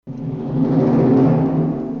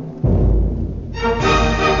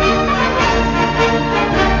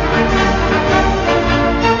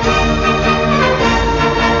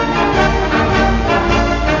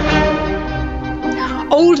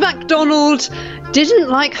MacDonald didn't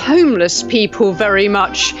like homeless people very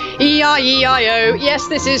much. E-I-E-I-O. Yes,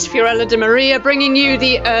 this is Fiorella de Maria bringing you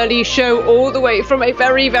the early show all the way from a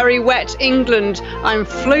very, very wet England. I'm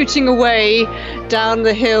floating away down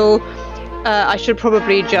the hill. I should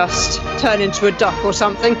probably just turn into a duck or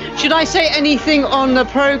something. Should I say anything on the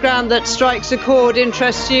programme that strikes a chord,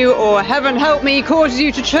 interests you, or heaven help me, causes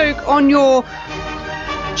you to choke on your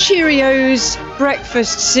Cheerios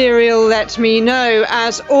breakfast cereal? Let me know.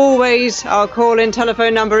 As always, our call-in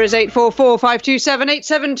telephone number is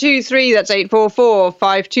 844-527-8723. That's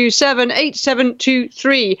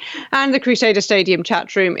 844-527-8723. And the Crusader Stadium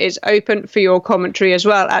chat room is open for your commentary as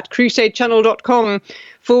well at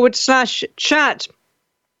crusadechannel.com/chat.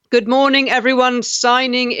 Good morning, everyone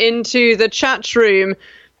signing into the chat room.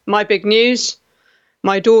 My big news: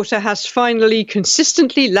 my daughter has finally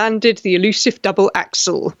consistently landed the elusive double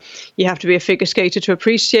axel. You have to be a figure skater to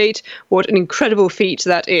appreciate what an incredible feat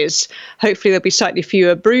that is. Hopefully there'll be slightly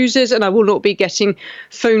fewer bruises and I will not be getting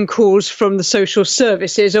phone calls from the social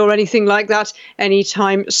services or anything like that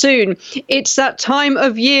anytime soon. It's that time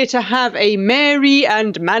of year to have a merry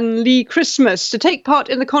and manly Christmas, to take part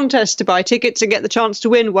in the contest to buy tickets and get the chance to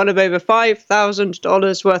win one of over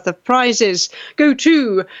 $5,000 worth of prizes. Go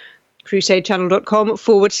to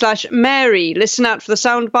crusadechannel.com/Mary. Listen out for the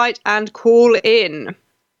soundbite and call in.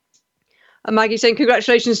 Maggie saying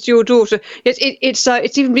congratulations to your daughter. Yes,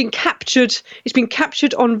 it's even been captured. It's been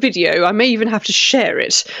captured on video. I may even have to share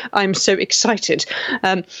it. I'm so excited.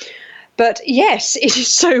 But yes, it is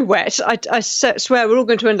so wet. I swear we're all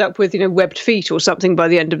going to end up with webbed feet or something by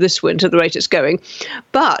the end of this winter, at the rate it's going.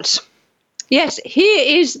 But yes,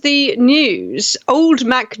 here is the news. Old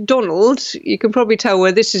MacDonald, you can probably tell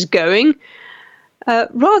where this is going.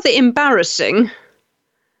 Rather embarrassing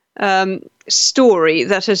story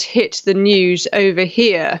that has hit the news over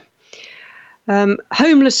here.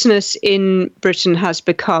 Homelessness in Britain has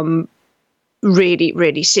become really,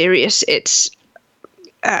 really serious. It's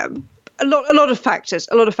a lot of factors.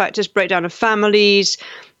 A lot of factors: breakdown of families,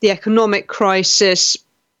 the economic crisis.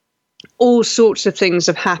 All sorts of things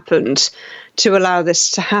have happened to allow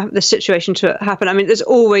this situation to happen. I mean, there's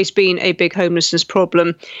always been a big homelessness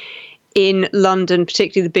problem in London,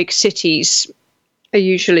 particularly the big cities are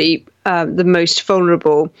usually the most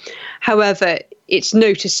vulnerable. However, it's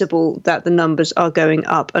noticeable that the numbers are going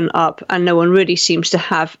up, and no one really seems to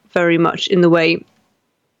have very much in the way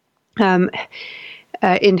in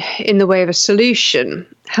the way of a solution.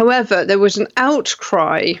 However, there was an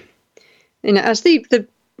outcry, as the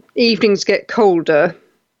evenings get colder,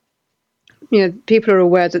 people are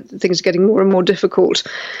aware that things are getting more and more difficult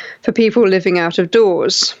for people living out of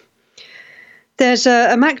doors. There's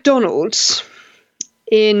a McDonald's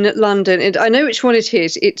in London, and I know which one it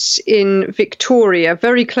is. It's in Victoria,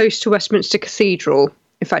 very close to Westminster Cathedral.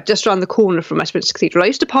 In fact, just around the corner from Westminster Cathedral. I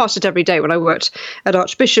used to pass it every day when I worked at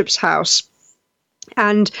Archbishop's House.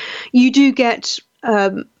 And you do get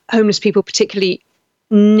homeless people, particularly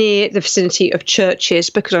near the vicinity of churches,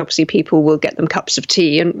 because obviously people will get them cups of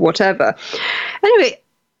tea and whatever. Anyway,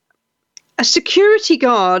 a security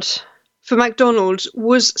guard for McDonald's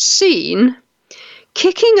was seen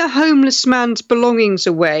kicking a homeless man's belongings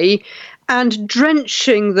away and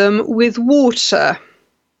drenching them with water.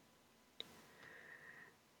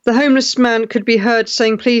 The homeless man could be heard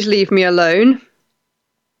saying, "Please leave me alone,"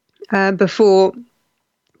 before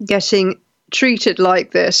getting treated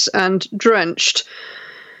like this and drenched.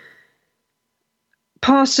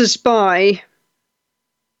 Passers-by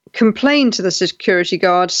complained to the security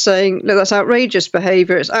guard, saying, "Look, that's outrageous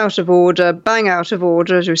behaviour, it's out of order, bang out of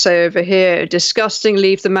order, as we say over here, disgusting,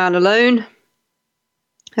 leave the man alone."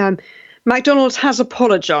 McDonald's has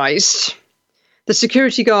apologised. The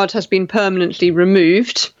security guard has been permanently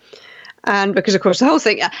removed. And because, of course, the whole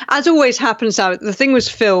thing, as always happens now, the thing was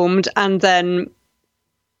filmed and then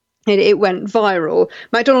it went viral.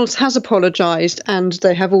 McDonald's has apologised, and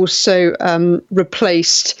they have also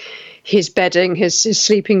replaced his bedding, his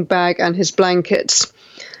sleeping bag and his blankets.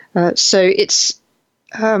 So it's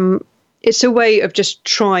a way of just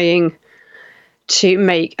trying to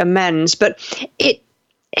make amends. But it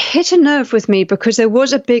hit a nerve with me because there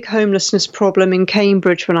was a big homelessness problem in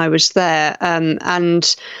Cambridge when I was there.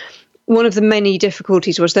 And one of the many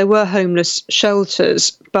difficulties was there were homeless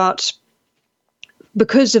shelters, but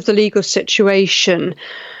because of the legal situation,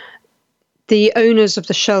 the owners of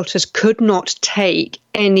the shelters could not take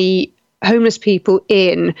any homeless people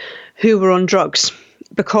in who were on drugs,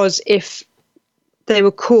 because if they were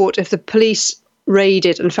caught, if the police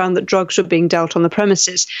raided and found that drugs were being dealt on the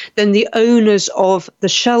premises, then the owners of the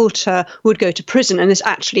shelter would go to prison. And this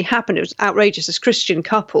actually happened. It was outrageous. This Christian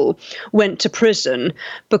couple went to prison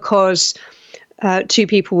because 2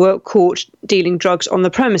 people were caught dealing drugs on the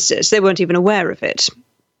premises. They weren't even aware of it.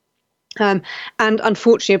 And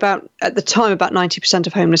unfortunately, at the time, about 90%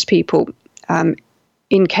 of homeless people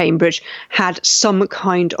in Cambridge had some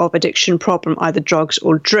kind of addiction problem, either drugs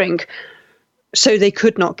or drink. So they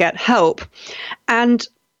could not get help. And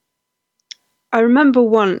I remember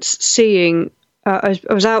once seeing, I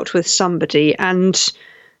was out with somebody, and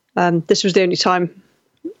this was the only time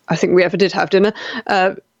I think we ever did have dinner.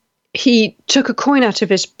 He took a coin out of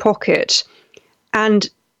his pocket and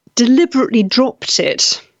deliberately dropped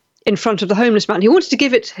it in front of the homeless man. He wanted to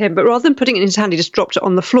give it to him, but rather than putting it in his hand, he just dropped it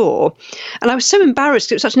on the floor. And I was so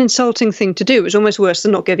embarrassed. It was such an insulting thing to do. It was almost worse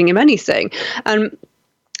than not giving him anything. And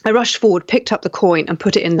I rushed forward, picked up the coin and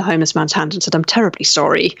put it in the homeless man's hand and said, "I'm terribly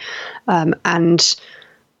sorry." And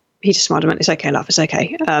he just smiled and went, "It's okay, love, it's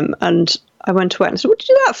okay." And I went away and I said, "What did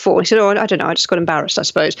you do that for?" He said, "Oh, I don't know. I just got embarrassed, I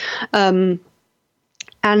suppose."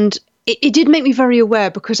 And it did make me very aware,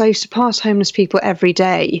 because I used to pass homeless people every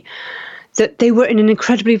day, that they were in an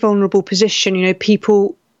incredibly vulnerable position. You know,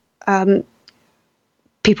 people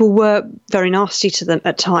were very nasty to them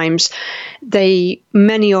at times.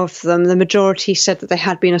 Many of them, the majority, said that they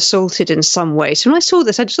had been assaulted in some way. So when I saw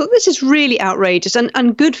this, I just thought, this is really outrageous,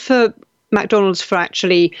 and good for McDonald's for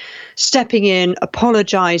actually stepping in,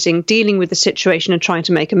 apologising, dealing with the situation and trying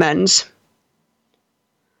to make amends.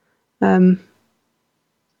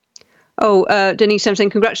 Denise, I'm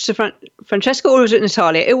saying congrats to Francesca, or was it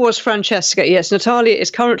Natalia? It was Francesca, yes. Natalia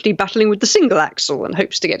is currently battling with the single axle and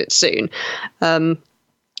hopes to get it soon. The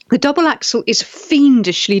double axel is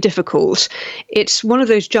fiendishly difficult. It's one of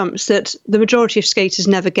those jumps that the majority of skaters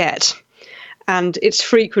never get, and it's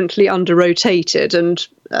frequently under-rotated, and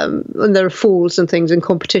there are falls and things in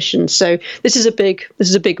competition. So this is a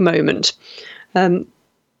big moment.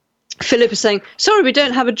 Philip is saying, "Sorry, we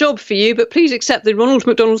don't have a job for you, but please accept the Ronald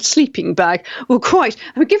McDonald sleeping bag." Well, quite.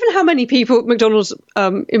 I mean, given how many people McDonald's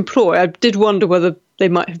employ, I did wonder whether they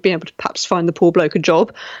might have been able to perhaps find the poor bloke a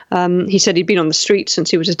job. He said he'd been on the street since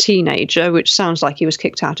he was a teenager, which sounds like he was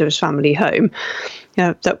kicked out of his family home.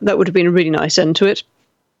 That would have been a really nice end to it.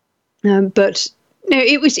 But no,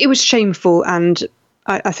 it was shameful, and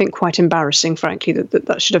I think quite embarrassing, frankly,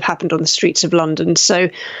 that should have happened on the streets of London. So,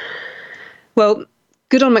 well,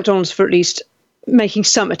 good on McDonald's for at least making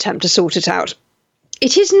some attempt to sort it out.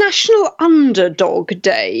 It is National Underdog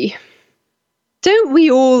Day. Don't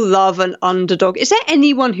we all love an underdog? Is there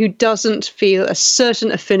anyone who doesn't feel a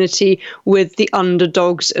certain affinity with the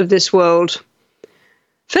underdogs of this world?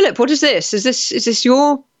 Philip, what is this? Is this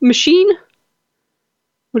your machine?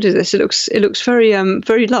 What is this? It looks very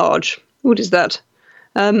very large. What is that?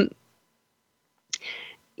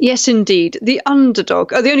 Yes, indeed, the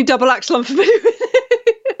underdog. Oh, the only double axle I'm familiar with.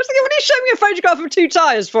 When you show me a photograph of 2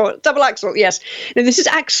 tyres for double axle, yes. Now, this is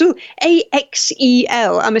Axel,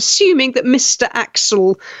 Axel. I'm assuming that Mr.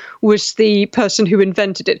 Axel was the person who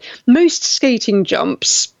invented it. Most skating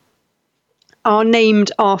jumps are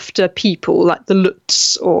named after people, like the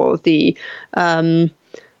Lutz or the... well,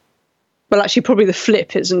 actually, probably the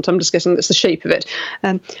flip isn't. I'm just guessing that's the shape of it.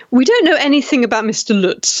 We don't know anything about Mr.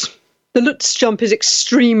 Lutz. The Lutz jump is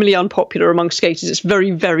extremely unpopular among skaters. It's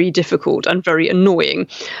very, very difficult and very annoying.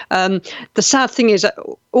 The sad thing is that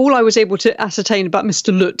all I was able to ascertain about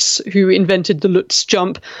Mr. Lutz, who invented the Lutz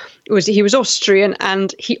jump, was that he was Austrian,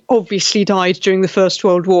 and he obviously died during the First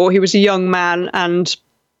World War. He was a young man and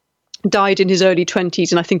died in his early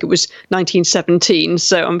 20s, and I think it was 1917,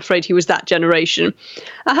 so I'm afraid he was that generation.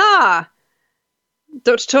 Aha!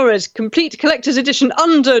 Dr. Torres, complete collector's edition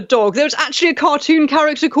Underdog. There was actually a cartoon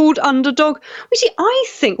character called Underdog. You see, I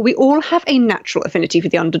think we all have a natural affinity for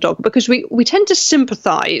the underdog, because we tend to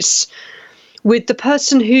sympathise with the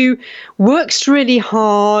person who works really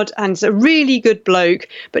hard and is a really good bloke,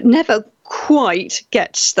 but never quite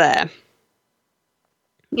gets there.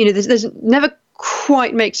 You know, there's never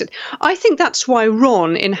quite makes it. I think that's why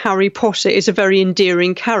Ron in Harry Potter is a very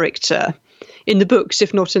endearing character in the books,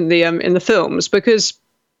 if not in the films, because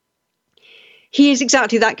he is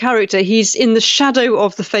exactly that character. He's in the shadow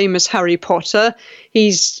of the famous Harry Potter.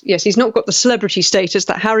 He's not got the celebrity status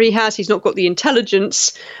that Harry has. He's not got the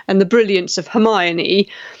intelligence and the brilliance of Hermione,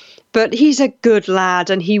 but he's a good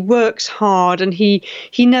lad, and he works hard, and he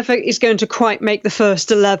never is going to quite make the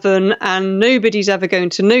first 11, and nobody's ever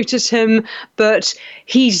going to notice him, but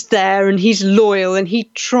he's there, and he's loyal, and he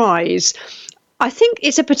tries. I think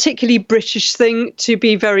it's a particularly British thing to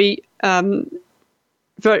be very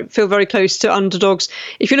feel very close to underdogs.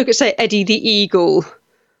 If you look at, say, Eddie the Eagle,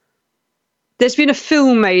 there's been a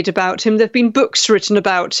film made about him. There have been books written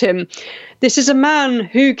about him. This is a man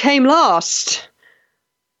who came last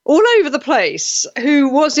all over the place, who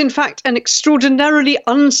was in fact an extraordinarily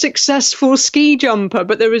unsuccessful ski jumper.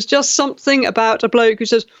 But there is just something about a bloke who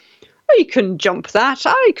says, I can jump that,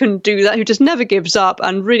 I can do that, who just never gives up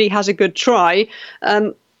and really has a good try.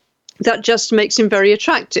 That just makes him very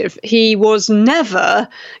attractive. He was never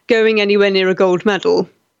going anywhere near a gold medal.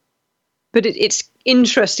 But it's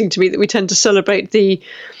interesting to me that we tend to celebrate the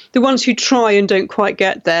ones who try and don't quite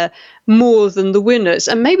get there more than the winners.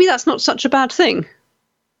 And maybe that's not such a bad thing.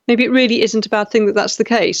 Maybe it really isn't a bad thing that that's the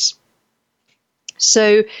case.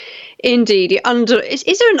 So, indeed, is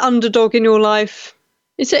there an underdog in your life?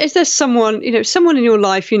 Is there someone in your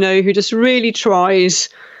life, who just really tries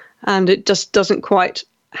and it just doesn't quite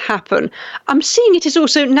happen? I'm seeing it is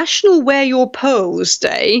also National Wear Your Pearls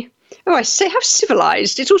Day. Oh, I say, how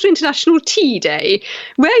civilised. It's also International Tea Day.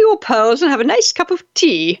 Wear your pearls and have a nice cup of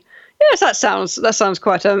tea. Yes, that sounds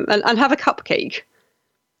quite and have a cupcake.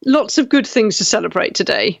 Lots of good things to celebrate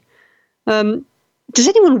today. Does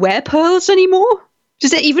anyone wear pearls anymore?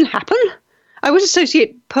 Does it even happen? I always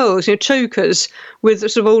associate pearls, chokers, with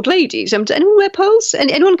sort of old ladies. Does anyone wear pearls?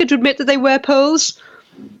 Anyone going to admit that they wear pearls?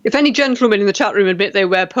 If any gentlemen in the chat room admit they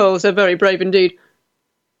wear pearls, they're very brave indeed.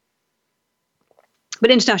 But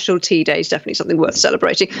International Tea Day is definitely something worth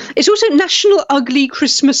celebrating. It's also National Ugly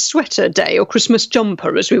Christmas Sweater Day, or Christmas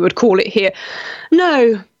Jumper, as we would call it here.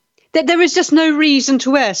 No, there is just no reason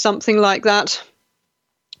to wear something like that.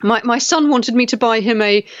 My son wanted me to buy him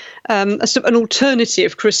a sort of an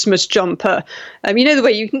alternative Christmas jumper. The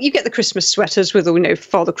way you get the Christmas sweaters with all,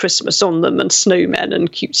 Father Christmas on them and snowmen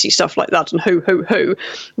and cutesy stuff like that and ho, ho, ho.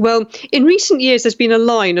 Well, in recent years, there's been a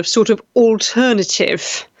line of sort of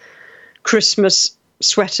alternative Christmas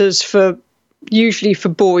sweaters usually for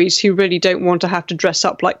boys who really don't want to have to dress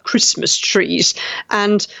up like Christmas trees.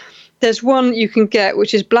 And there's one you can get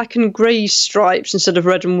which is black and grey stripes instead of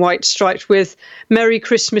red and white stripes with "Merry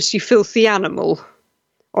Christmas, you filthy animal"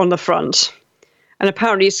 on the front. And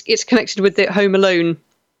apparently it's connected with the Home Alone,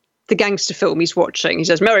 the gangster film he's watching. He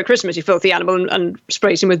says, "Merry Christmas, you filthy animal," and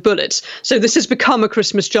sprays him with bullets. So this has become a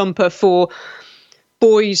Christmas jumper for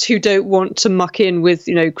boys who don't want to muck in with,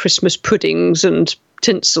 Christmas puddings and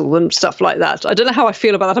tinsel and stuff like that. I don't know how I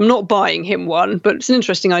feel about that. I'm not buying him one, but it's an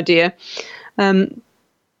interesting idea.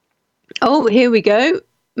 Oh, here we go.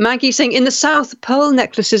 Maggie saying, in the South, pearl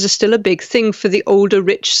necklaces are still a big thing for the older,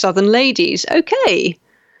 rich Southern ladies. Okay.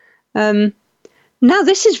 Now,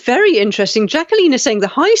 this is very interesting. Jacqueline is saying the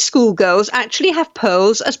high school girls actually have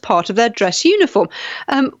pearls as part of their dress uniform.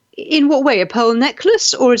 In what way? A pearl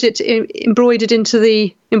necklace, or is it embroidered into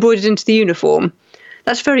the uniform?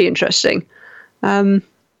 That's very interesting. I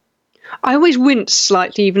always wince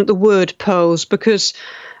slightly even at the word pearls because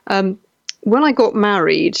when I got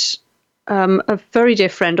married, a very dear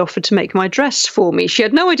friend offered to make my dress for me. She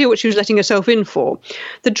had no idea what she was letting herself in for.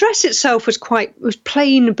 The dress itself was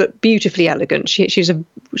plain but beautifully elegant. She's a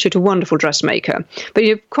wonderful dressmaker,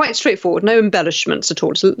 but quite straightforward, no embellishments at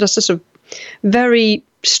all. Just a sort of very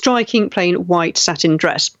striking plain white satin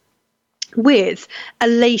dress with a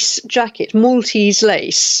lace jacket, Maltese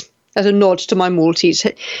lace, as a nod to my Maltese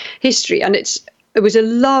history. And it was a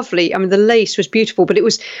lovely, the lace was beautiful, but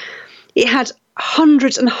it had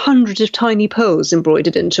hundreds and hundreds of tiny pearls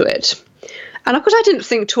embroidered into it. And of course I didn't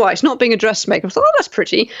think twice, not being a dressmaker. I thought, oh, that's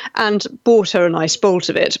pretty, and bought her a nice bolt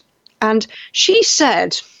of it. And she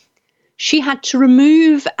said she had to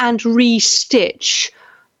remove and re-stitch,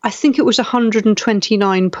 I think it was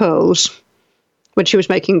 129 pearls when she was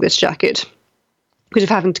making this jacket, because of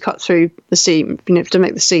having to cut through the seam, to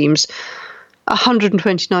make the seams.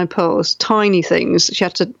 129 pearls, tiny things she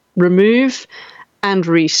had to remove and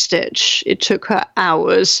restitch. It took her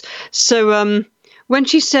hours. So when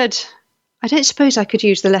she said, I don't suppose I could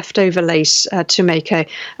use the leftover lace to make a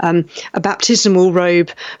baptismal robe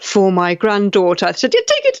for my granddaughter, I said, yeah,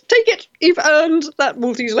 take it. You've earned that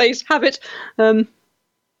Maltese lace. Have it. So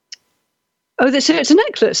it's a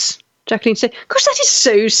necklace. Jacqueline said, gosh, that is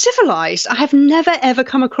so civilised. I have never, ever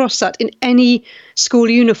come across that in any school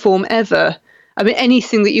uniform ever.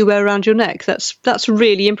 Anything that you wear around your neck. That's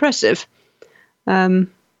really impressive. Here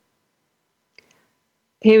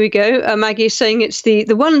we go. Maggie is saying it's the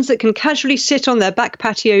ones that can casually sit on their back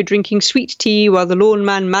patio drinking sweet tea while the lawn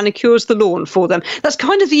man manicures the lawn for them. That's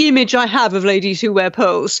kind of the image I have of ladies who wear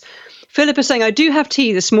pearls. Philip is saying, I do have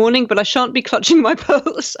tea this morning, but I shan't be clutching my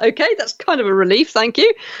pearls. Okay, that's kind of a relief, thank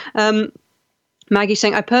you. Maggie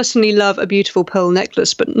saying, I personally love a beautiful pearl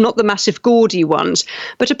necklace, but not the massive gaudy ones,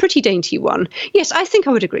 but a pretty dainty one. Yes, I think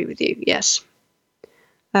I would agree with you. Yes.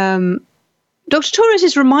 Dr. Torres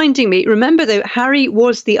is reminding me, remember though, Harry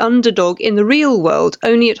was the underdog in the real world,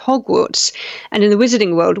 only at Hogwarts. And in the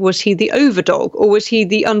Wizarding world, was he the overdog, or was he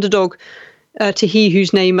the underdog to he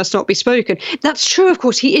whose name must not be spoken? That's true, of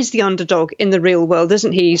course. He is the underdog in the real world,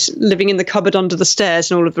 isn't he? He's living in the cupboard under the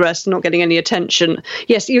stairs and all of the rest, not getting any attention.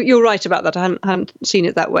 Yes, you're right about that. I hadn't seen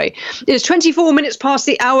it that way. It's 24 minutes past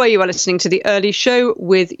the hour. You are listening to The Early Show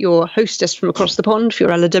with your hostess from across the pond,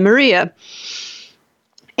 Fiorella de Maria.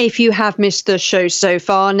 If you have missed the show so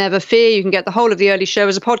far, never fear. You can get the whole of The Early Show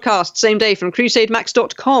as a podcast, same day from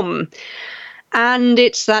crusademax.com. And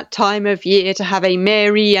it's that time of year to have a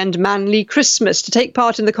merry and manly Christmas, to take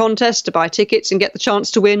part in the contest, to buy tickets and get the chance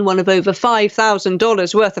to win one of over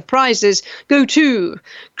 $5,000 worth of prizes. Go to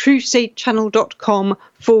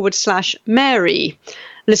crusadechannel.com/Mary.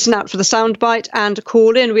 Listen out for the soundbite and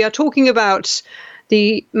call in. We are talking about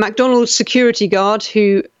the McDonald's security guard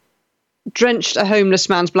who drenched a homeless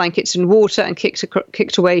man's blankets in water and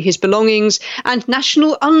kicked away his belongings, and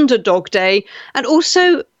National Underdog Day, and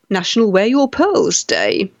also National Wear Your Pearls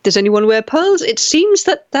Day. Does anyone wear pearls? It seems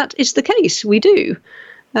that is the case. We do.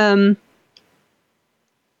 Dr.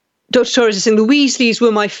 Torres is saying the Weasleys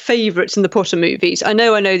were my favourites in the Potter movies. I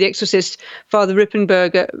know. The Exorcist, Father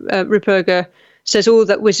Ripperger says all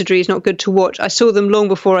that wizardry is not good to watch. I saw them long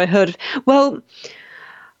before I heard of. Well,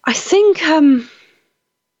 I think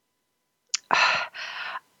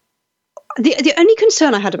the only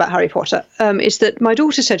concern I had about Harry Potter is that my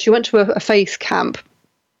daughter said she went to a faith camp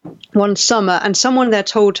one summer, and someone there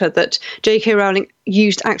told her that J.K. Rowling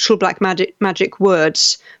used actual black magic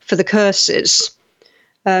words for the curses.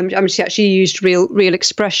 She actually used real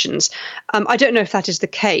expressions. I don't know if that is the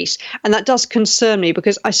case, and that does concern me,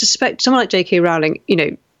 because I suspect someone like J.K. Rowling,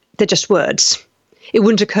 they're just words. It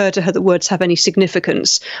wouldn't occur to her that words have any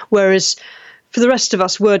significance, whereas for the rest of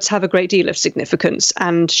us, words have a great deal of significance,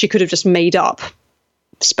 and she could have just made up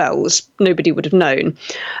spells. Nobody would have known.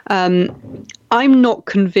 I'm not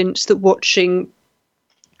convinced that watching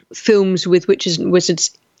films with witches and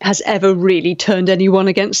wizards has ever really turned anyone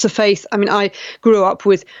against the faith. I mean, I grew up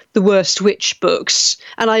with the Worst Witch books,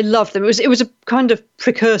 and I loved them. It was a kind of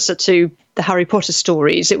precursor to the Harry Potter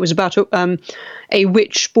stories. It was about a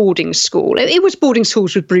witch boarding school. It was boarding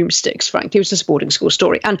schools with broomsticks, frankly. It was just a boarding school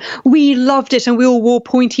story. And we loved it, and we all wore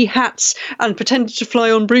pointy hats and pretended to fly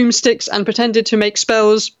on broomsticks and pretended to make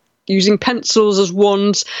spells using pencils as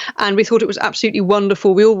wands, and we thought it was absolutely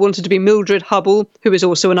wonderful. We all wanted to be Mildred Hubble, who is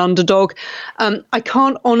also an underdog. I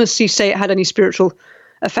can't honestly say it had any spiritual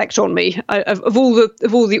effect on me. Of all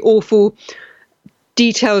the awful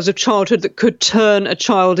details of childhood that could turn a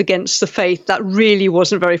child against the faith, that really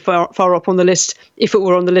wasn't very far up on the list, if it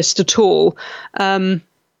were on the list at all. I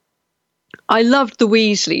loved the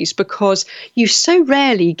Weasleys because you so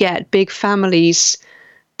rarely get big families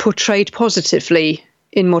portrayed positively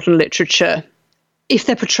in modern literature, if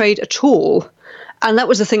they're portrayed at all. And that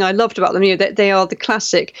was the thing I loved about them. They are the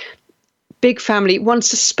classic big family. One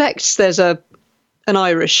suspects there's an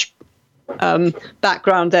Irish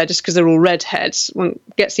background there just because they're all redheads. One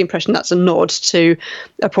gets the impression that's a nod to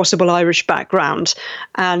a possible Irish background.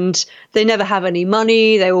 And they never have any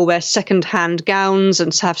money. They all wear second-hand gowns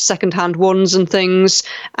and have second-hand wands and things.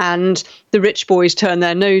 And the rich boys turn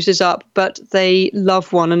their noses up, but they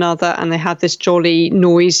love one another, and they have this jolly,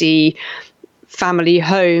 noisy family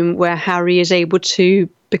home where Harry is able to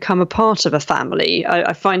become a part of a family.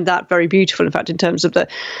 I find that very beautiful. In fact, in terms of the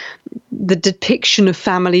depiction of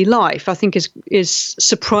family life, I think is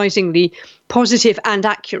surprisingly positive and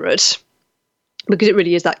accurate, because it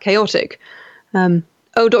really is that chaotic.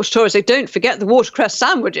 Dr. Torres, don't forget the watercress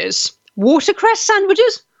sandwiches. Watercress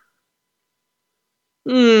sandwiches?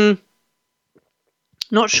 Not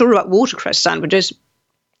sure about watercress sandwiches.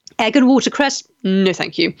 Egg and watercress? No,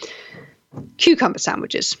 thank you. Cucumber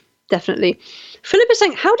sandwiches, definitely. Philip is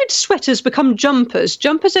saying, how did sweaters become jumpers?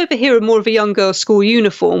 Jumpers over here are more of a young girl's school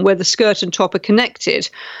uniform where the skirt and top are connected.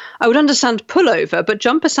 I would understand pullover, but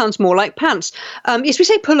jumper sounds more like pants. Yes, we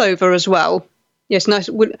say pullover as well. Yes, nice.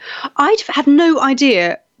 I have no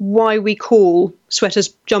idea why we call sweaters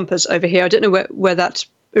jumpers over here. I don't know where that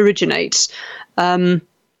originates.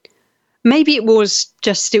 Maybe it was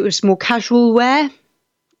more casual wear,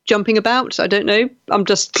 jumping about. I don't know. I'm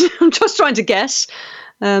just trying to guess.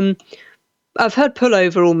 I've heard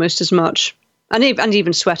pullover almost as much, and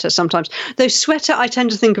even sweater sometimes. Though sweater, I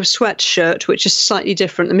tend to think of sweatshirt, which is slightly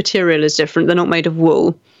different. The material is different. They're not made of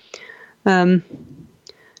wool.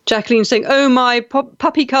 Jacqueline saying, "Oh, my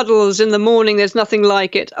puppy cuddles in the morning. There's nothing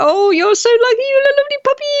like it. Oh, you're so lucky, you lovely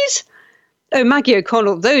puppies." Oh, Maggie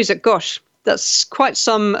O'Connell, those are, gosh, that's quite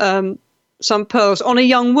some pearls on a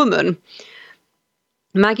young woman.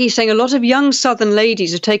 Maggie saying, "A lot of young Southern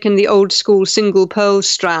ladies have taken the old school single pearl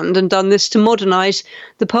strand and done this to modernise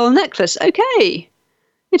the pearl necklace." Okay,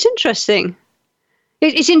 it's interesting.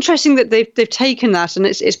 It's interesting that they've taken that and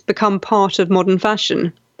it's become part of modern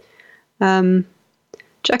fashion.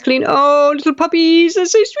 Jacqueline, "Oh, little puppies, they're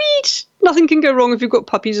so sweet. Nothing can go wrong if you've got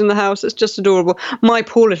puppies in the house. It's just adorable. My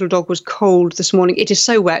poor little dog was cold this morning. It is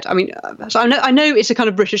so wet. I mean, so I know it's a kind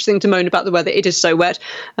of British thing to moan about the weather. It is so wet.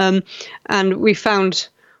 And we found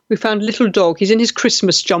little dog. He's in his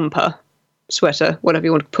Christmas jumper, sweater, whatever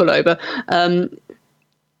you want to pull over.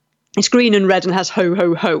 It's green and red and has ho,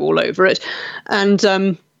 ho, ho all over it.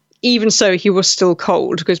 And even so, he was still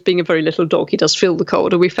cold, because being a very little dog, he does feel the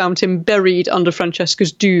cold. And we found him buried under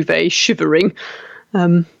Francesca's duvet, shivering.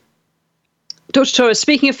 Dr. Torres,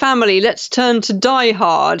 speaking of family, let's turn to Die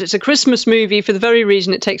Hard. It's a Christmas movie for the very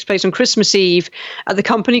reason it takes place on Christmas Eve at the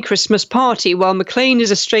company Christmas party. While McClane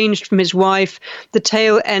is estranged from his wife, the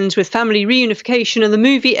tale ends with family reunification, and the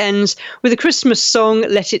movie ends with a Christmas song,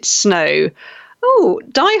 "Let It Snow." Oh,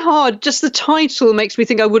 Die Hard, just the title makes me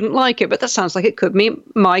think I wouldn't like it, but that sounds like it could be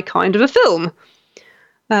my kind of a film.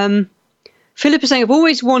 Philip is saying, "I've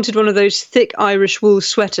always wanted one of those thick Irish wool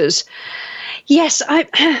sweaters." Yes,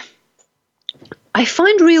 I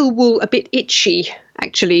find real wool a bit itchy,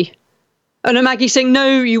 actually. Oh no, Maggie's saying,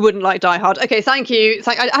 "No, you wouldn't like Die Hard." Okay, thank you.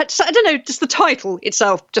 I don't know, just the title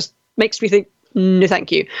itself just makes me think, no,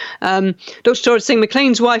 thank you. Dr. Torres saying,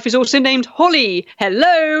 "McClane's wife is also named Holly."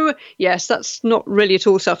 Hello. Yes, that's not really at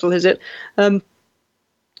all subtle, is it?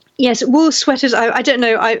 Yes, wool sweaters, I don't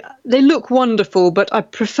know. They look wonderful, but I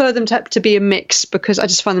prefer them to be a mix, because I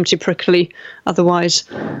just find them too prickly otherwise.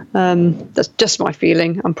 That's just my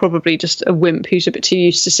feeling. I'm probably just a wimp who's a bit too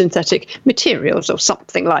used to synthetic materials or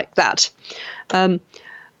something like that.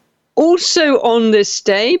 Also on this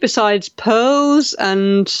day, besides pearls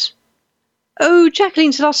and... Oh,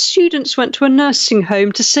 Jacqueline said our students went to a nursing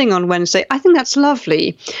home to sing on Wednesday. I think that's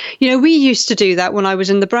lovely. You know, we used to do that when I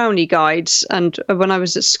was in the Brownie Guides and when I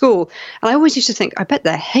was at school. And I always used to think, I bet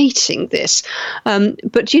they're hating this.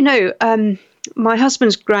 But, you know, my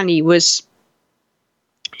husband's granny was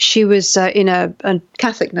in a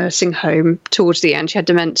Catholic nursing home towards the end. She had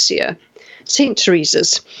dementia. St.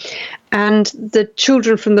 Teresa's. And the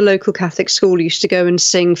children from the local Catholic school used to go and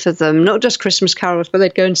sing for them, not just Christmas carols, but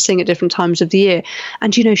they'd go and sing at different times of the year.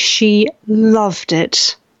 And, you know, she loved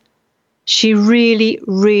it. She really,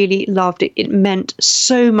 really loved it. It meant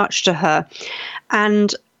so much to her.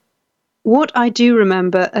 And what I do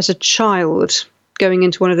remember as a child going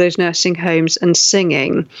into one of those nursing homes and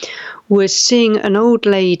singing was seeing an old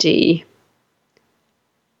lady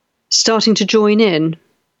starting to join in.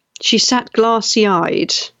 She sat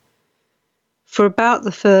glassy-eyed for about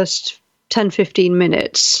the first 10, 15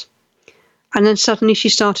 minutes. And then suddenly she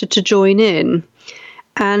started to join in.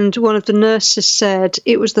 And one of the nurses said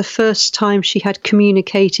it was the first time she had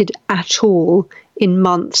communicated at all in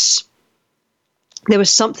months. There was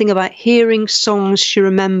something about hearing songs she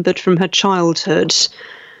remembered from her childhood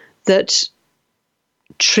that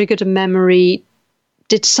triggered a memory,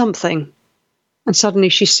 did something. And suddenly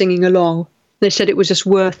she's singing along. They said it was just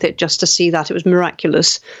worth it just to see that. It was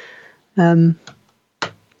miraculous. Oh,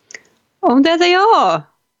 there they are.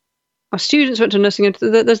 Our students went to nursing.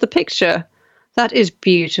 There's the picture. That is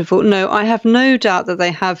beautiful. No, I have no doubt that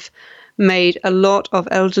they have made a lot of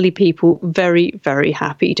elderly people very, very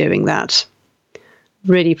happy doing that.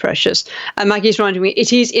 Really precious. And Maggie's reminding me,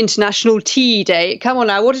 it is International Tea Day. Come on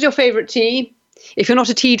now, what is your favourite tea? If you're not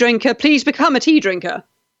a tea drinker, please become a tea drinker.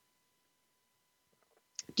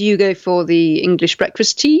 Do you go for the English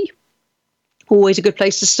breakfast tea? Always a good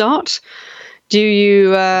place to start. Do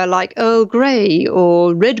you like Earl Grey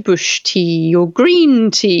or red bush tea or green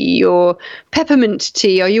tea or peppermint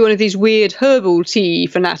tea? Are you one of these weird herbal tea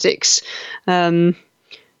fanatics? Do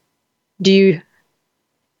you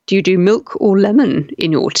do milk or lemon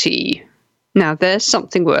in your tea? Now, there's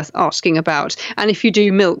something worth asking about. And if you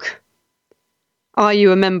do milk, are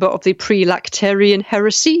you a member of the pre-lactarian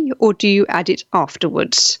heresy, or do you add it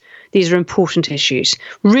afterwards? These are important issues,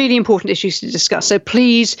 really important issues to discuss. So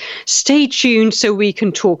please stay tuned so we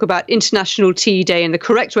can talk about International Tea Day and the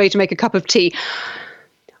correct way to make a cup of tea,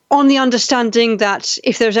 on the understanding that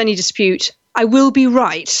if there's any dispute, I will be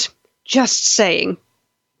right. Just saying.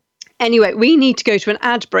 Anyway, we need to go to an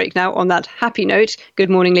ad break now on that happy note. Good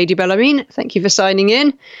morning, Lady Bellarmine. Thank you for signing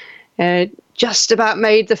in. just about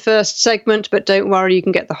made the first segment, but don't worry, you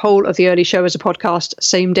can get the whole of the early show as a podcast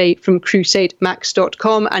same day from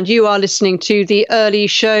crusademax.com. And you are listening to the early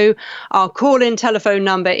show. Our call-in telephone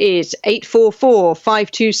number is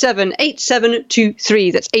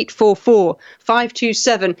 844-527-8723. That's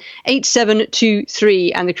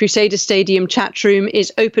 844-527-8723. And the Crusader Stadium chat room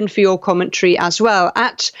is open for your commentary as well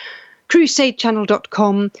at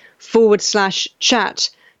crusadechannel.com/chat.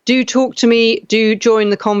 Do talk to me, do join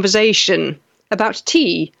the conversation about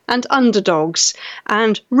tea and underdogs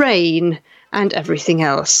and rain and everything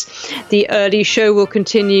else. The early show will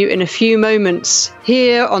continue in a few moments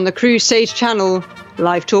here on the Crusade channel,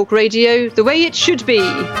 live talk radio the way it should be.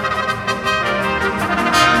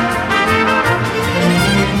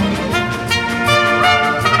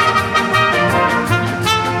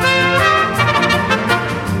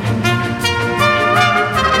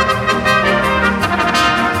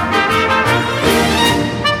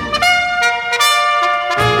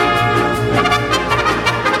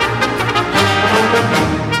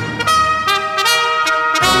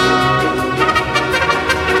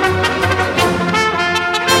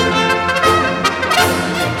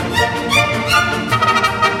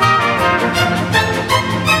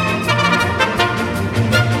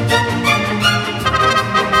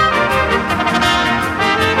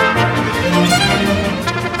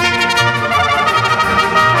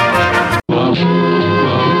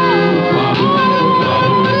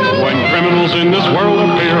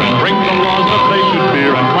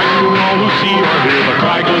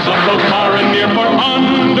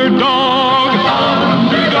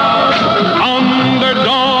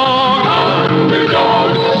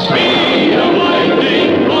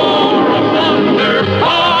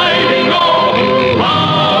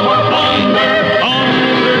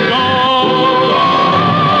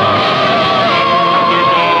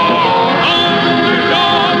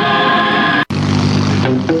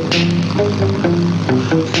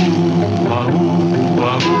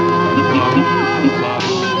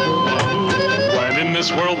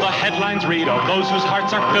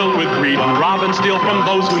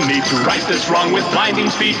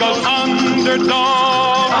 Speed goes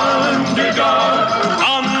underdog, underdog,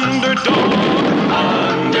 underdog,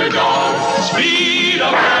 underdog. Speed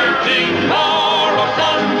of lightning, roar of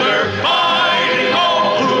thunder, fighting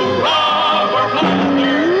all hurrah for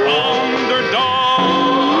plunder. Underdog,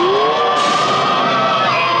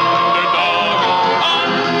 underdog,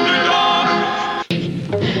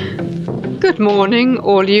 underdog. Good morning,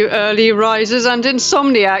 all you early risers and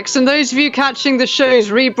insomniacs, and those of you catching the show's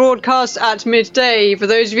rebroadcast at midday. For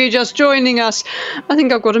those of you just joining us, I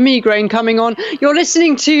think I've got a migraine coming on. You're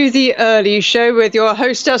listening to The Early Show with your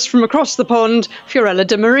hostess from across the pond, Fiorella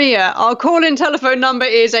de Maria. Our call-in telephone number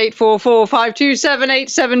is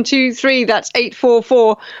 844-527-8723. That's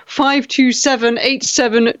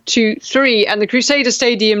 844-527-8723. And the Crusader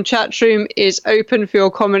Stadium chat room is open for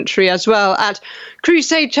your commentary as well at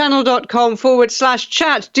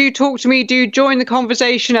crusadechannel.com/chat. Do talk to me, do join the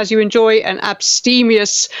conversation as you enjoy an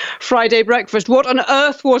abstemious Friday breakfast. What on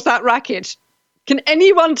earth was that racket? Can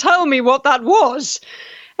anyone tell me what that was?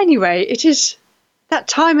 Anyway, it is that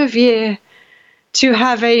time of year to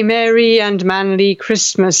have a merry and manly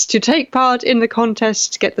Christmas, to take part in the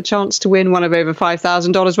contest, to get the chance to win one of over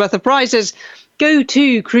 $5,000 worth of prizes. Go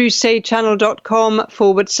to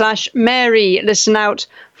crusadechannel.com/Mary. Listen out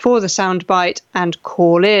for the soundbite and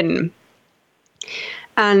call in.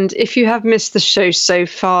 And if you have missed the show so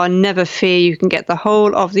far, never fear, you can get the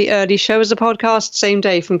whole of the early show as a podcast same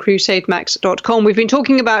day from crusademax.com. We've been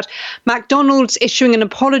talking about McDonald's issuing an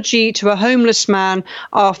apology to a homeless man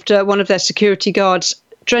after one of their security guards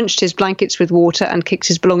drenched his blankets with water and kicked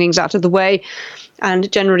his belongings out of the way,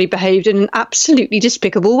 and generally behaved in an absolutely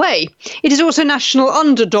despicable way. It is also National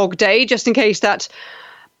Underdog Day, just in case that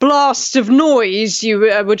blast of noise you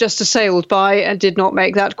were just assailed by and did not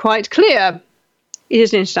make that quite clear. It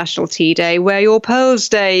is International Tea Day, Wear Your Pearls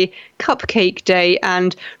Day, Cupcake Day,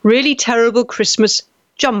 and Really Terrible Christmas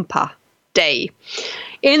Jumper Day.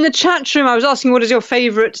 In the chat room, I was asking, what is your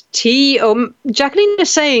favourite tea? Jacqueline is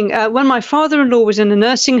saying, when my father-in-law was in a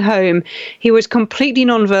nursing home, he was completely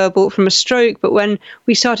non-verbal from a stroke, but when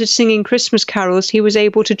we started singing Christmas carols, he was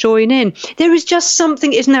able to join in. There is just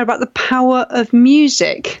something, isn't there, about the power of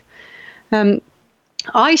music.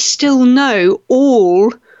 I still know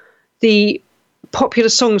all the popular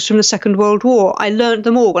songs from the Second World War. I learnt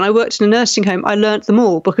them all. When I worked in a nursing home, I learnt them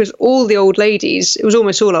all because all the old ladies, it was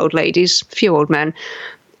almost all old ladies, few old men,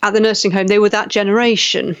 at the nursing home, they were that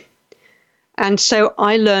generation. And so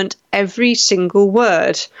I learnt every single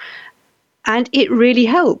word. And it really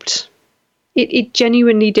helped. It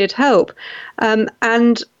genuinely did help. And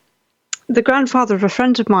the grandfather of a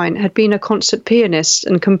friend of mine had been a concert pianist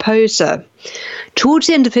and composer. Towards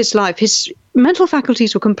the end of his life, his mental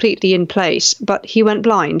faculties were completely in place, but he went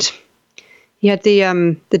blind. He had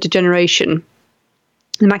the degeneration,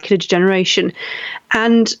 the macular degeneration,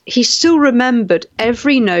 and he still remembered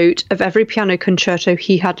every note of every piano concerto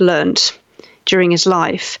he had learnt during his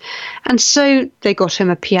life. And so they got him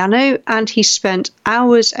a piano, and he spent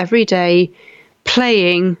hours every day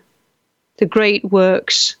playing the great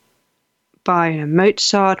works by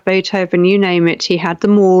Mozart, Beethoven, you name it. He had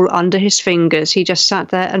them all under his fingers. He just sat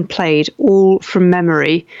there and played all from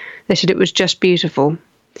memory. They said it was just beautiful.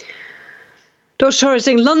 Dr. Torres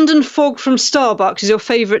saying, London fog from Starbucks is your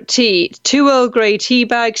favourite tea. 2 Earl Grey tea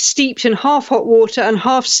bags steeped in half hot water and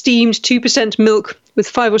half steamed 2% milk with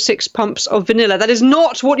 5 or 6 pumps of vanilla. That is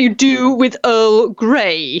not what you do with Earl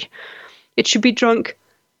Grey. It should be drunk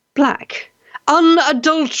black,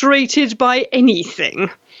 unadulterated by anything.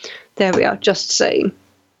 There we are, just saying.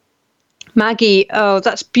 Maggie, oh,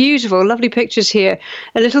 that's beautiful. Lovely pictures here.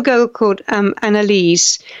 A little girl called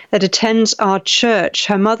Annalise that attends our church.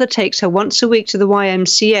 Her mother takes her once a week to the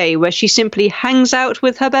YMCA, where she simply hangs out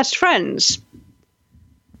with her best friends.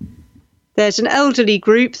 There's an elderly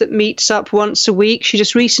group that meets up once a week. She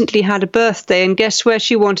just recently had a birthday, and guess where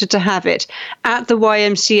she wanted to have it? At the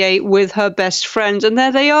YMCA with her best friends. And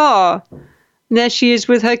there they are. And there she is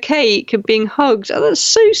with her cake and being hugged. Oh, that's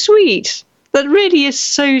so sweet. That really is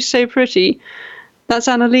so, so pretty. That's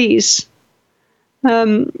Annalise.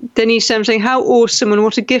 Denise saying, how awesome and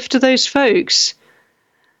what a gift to those folks.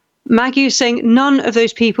 Maggie is saying, none of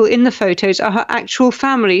those people in the photos are her actual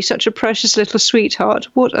family. Such a precious little sweetheart.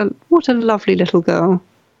 What a lovely little girl.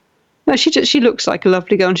 No, she looks like a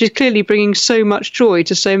lovely girl, and she's clearly bringing so much joy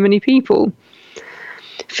to so many people.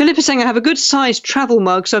 Philip is saying, I have a good-sized travel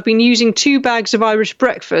mug, so I've been using 2 bags of Irish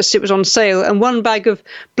breakfast, it was on sale, and 1 bag of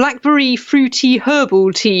blackberry fruity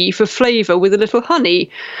herbal tea for flavour with a little honey.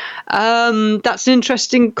 That's an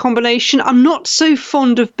interesting combination. I'm not so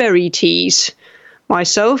fond of berry teas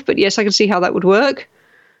myself, but yes, I can see how that would work.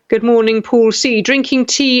 Good morning, Paul C. Drinking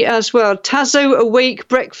tea as well. Tazo Awake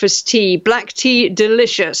breakfast tea, black tea,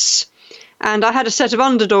 delicious. And I had a set of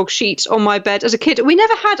Underdog sheets on my bed as a kid. We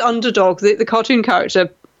never had Underdog, the cartoon character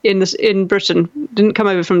in Britain. Didn't come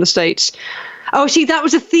over from the States. Oh, see, that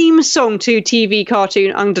was a theme song to TV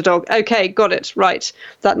cartoon Underdog. Okay, got it. Right.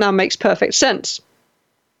 That now makes perfect sense.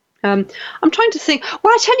 I'm trying to think.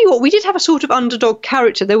 Well, I tell you what, we did have a sort of Underdog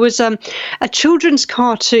character. There was a children's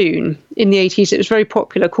cartoon in the 80s. It was very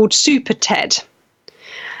popular called Super Ted.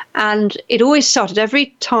 And it always started every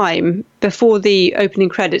time before the opening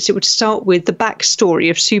credits. It would start with the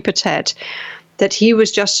backstory of Super Ted, that he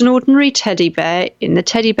was just an ordinary teddy bear in the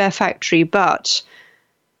teddy bear factory. But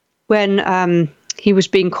when he was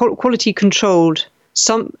being quality controlled,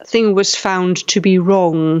 something was found to be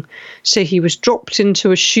wrong. So he was dropped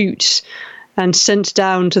into a chute and sent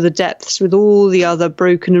down to the depths with all the other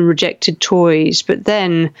broken and rejected toys. But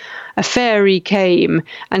then a fairy came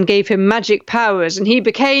and gave him magic powers, and he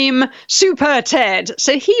became Super Ted.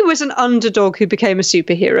 So he was an underdog who became a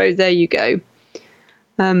superhero. There you go.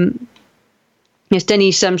 Yes,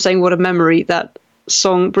 Denny's saying what a memory that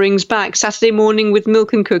song brings back. Saturday morning with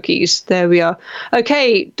milk and cookies. There we are.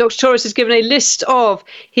 Okay, Dr. Torres has given a list of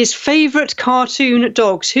his favourite cartoon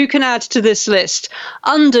dogs. Who can add to this list?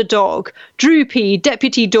 Underdog, Droopy,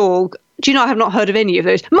 Deputy Dog. Do you know, I have not heard of any of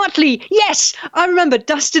those. Muttley, yes! I remember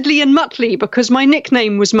Dastardly and Muttley because my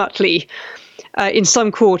nickname was Muttley in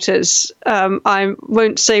some quarters. I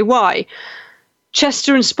won't say why.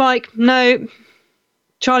 Chester and Spike, no.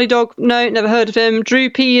 Charlie Dog, no, never heard of him.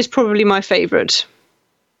 Droopy is probably my favourite.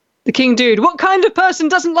 The King Dude, what kind of person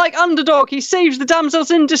doesn't like Underdog? He saves the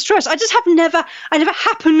damsels in distress. I never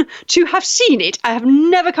happen to have seen it. I have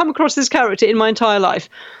never come across this character in my entire life.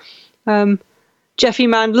 Jeffy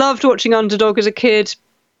Man, loved watching Underdog as a kid.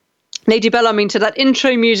 Lady Bellarmine said that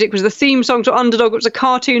intro music was the theme song to Underdog. It was a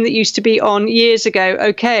cartoon that used to be on years ago.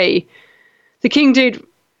 Okay. The King Dude,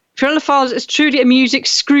 Fiona Files is truly a music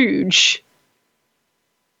Scrooge.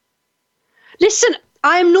 Listen,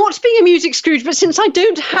 I am not being a music Scrooge, but since I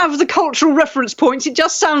don't have the cultural reference points, it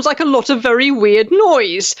just sounds like a lot of very weird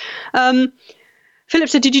noise. Philip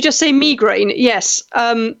said, did you just say migraine? Yes.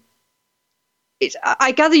 I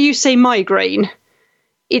gather you say migraine.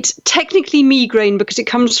 It's technically migraine because it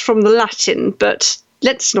comes from the Latin, but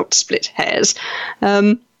let's not split hairs.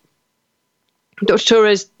 Dr.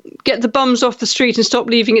 Torres, get the bums off the street and stop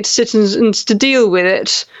leaving it to citizens to deal with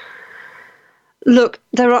it. Look,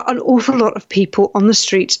 there are an awful lot of people on the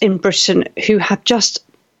streets in Britain who have just...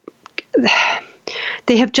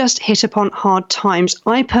 They have just hit upon hard times.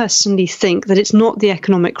 I personally think that it's not the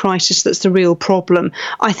economic crisis that's the real problem.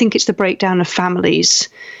 I think it's the breakdown of families.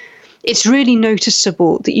 It's really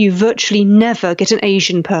noticeable that you virtually never get an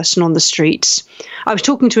Asian person on the streets. I was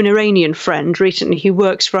talking to an Iranian friend recently who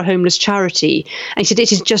works for a homeless charity, and he said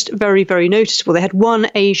it is just very, very noticeable. They had one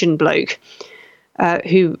Asian bloke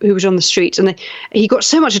who was on the streets, and he got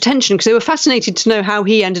so much attention because they were fascinated to know how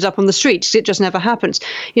he ended up on the streets, because it just never happens.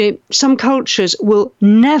 You know, some cultures will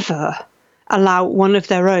never allow one of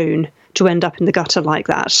their own to end up in the gutter like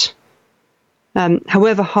that.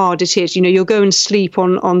 However hard it is, you know, you'll go and sleep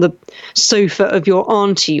on the sofa of your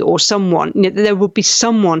auntie or someone. You know, there will be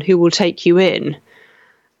someone who will take you in.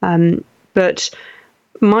 But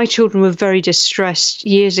my children were very distressed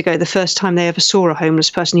years ago, the first time they ever saw a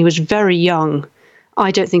homeless person. He was very young.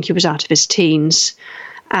 I don't think he was out of his teens.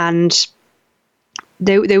 And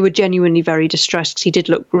they were genuinely very distressed because he did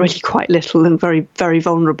look really quite little and very, very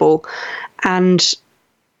vulnerable. And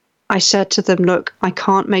I said to them, look, I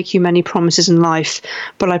can't make you many promises in life,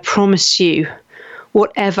 but I promise you,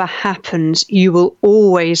 whatever happens, you will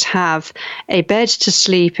always have a bed to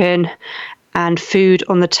sleep in and food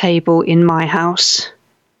on the table in my house.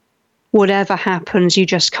 Whatever happens, you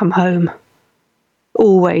just come home.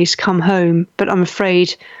 Always come home. But I'm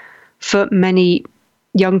afraid for many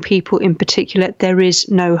young people in particular, there is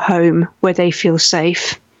no home where they feel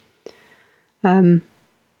safe.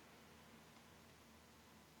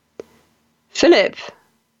 Philip.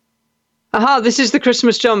 Aha, this is the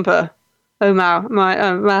Christmas jumper. Oh, my.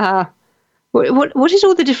 What is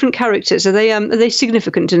all the different characters? Are they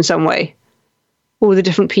significant in some way? All the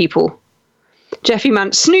different people? Jeffy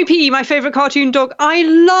Man. Snoopy, my favourite cartoon dog. I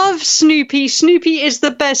love Snoopy. Snoopy is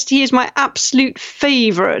the best. He is my absolute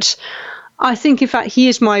favourite. I think, in fact, he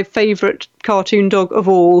is my favourite cartoon dog of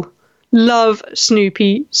all. Love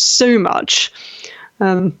Snoopy so much.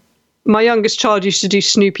 My youngest child used to do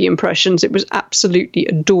Snoopy impressions. It was absolutely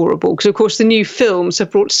adorable because, of course, the new films have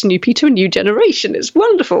brought Snoopy to a new generation. It's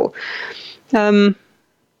wonderful. Philip,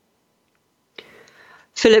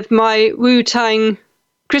 my Wu-Tang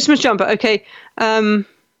Christmas jumper. Okay. I'm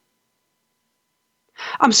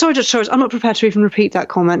sorry, Dr. Torres. I'm not prepared to even repeat that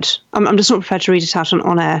comment. I'm just not prepared to read it out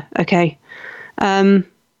on air. Okay.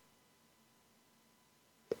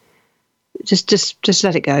 Just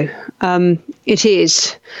let it go. It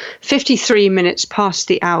is 53 minutes past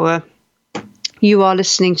the hour. You are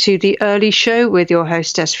listening to The Early Show with your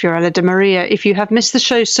hostess, Fiorella de Maria. If you have missed the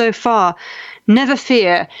show so far, never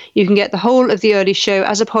fear. You can get the whole of The Early Show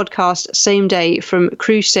as a podcast same day from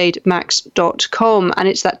crusademax.com. And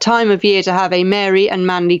it's that time of year to have a merry and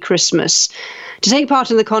manly Christmas. To take part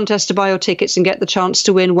in the contest to buy your tickets and get the chance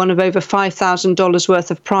to win one of over $5,000 worth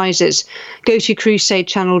of prizes, go to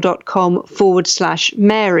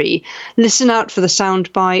crusadechannel.com/Mary. Listen out for the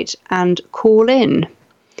soundbite and call in.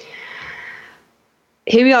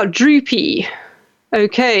 Here we are, Droopy.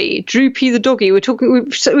 Okay, Droopy the doggy.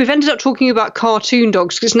 We've ended up talking about cartoon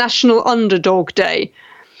dogs because it's National Underdog Day.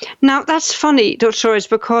 Now that's funny, Dr. Torres,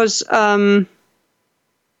 because I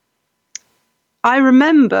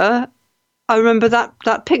remember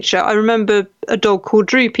that picture. I remember a dog called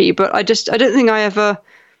Droopy, but I don't think I ever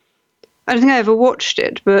watched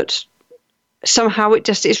it. But somehow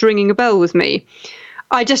it's ringing a bell with me.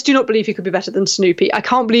 I just do not believe he could be better than Snoopy. I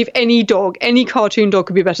can't believe any cartoon dog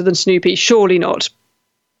could be better than Snoopy. Surely not.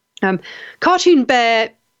 Cartoon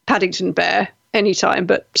bear, Paddington Bear, anytime,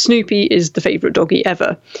 but Snoopy is the favourite doggy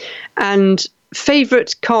ever. And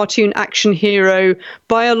favourite cartoon action hero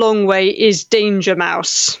by a long way is Danger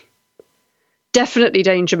Mouse. Definitely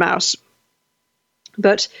Danger Mouse.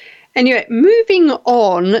 But anyway, moving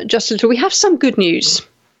on just a little, we have some good news.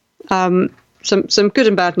 Some good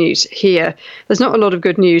and bad news here. There's not a lot of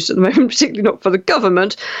good news at the moment, particularly not for the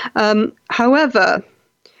government. However,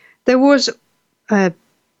 there was a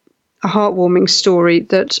heartwarming story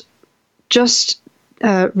that just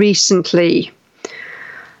recently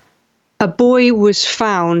a boy was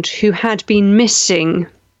found who had been missing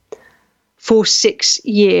for 6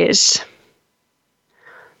 years.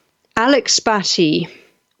 Alex Batty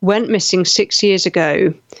went missing 6 years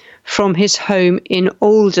ago from his home in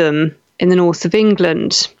Oldham in the north of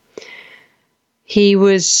England. He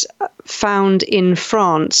was found in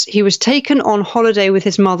France. He was taken on holiday with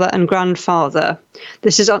his mother and grandfather.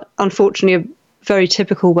 This is unfortunately a very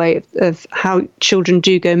typical way of how children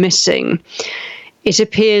do go missing. It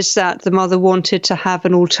appears that the mother wanted to have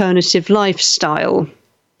an alternative lifestyle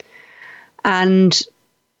and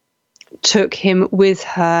took him with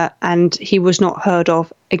her, and he was not heard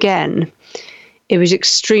of again. It was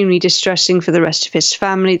extremely distressing for the rest of his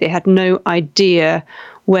family. They had no idea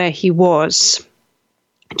where he was.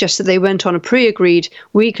 just that they went on a pre-agreed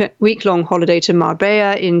week-long holiday to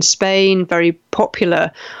Marbella in Spain, very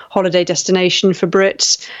popular holiday destination for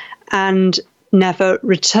Brits, and never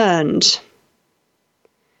returned.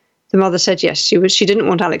 The mother said yes, she didn't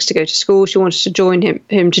want Alex to go to school. She wanted to join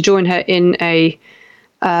him to join her in a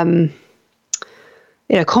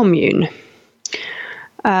commune.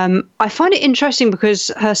 I find it interesting because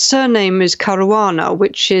her surname is Caruana,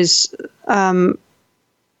 which is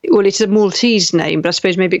it's a Maltese name, but I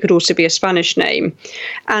suppose maybe it could also be a Spanish name.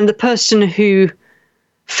 And the person who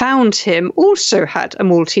found him also had a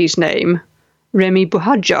Maltese name, Remy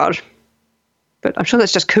Buhajar. But I'm sure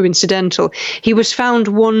that's just coincidental. He was found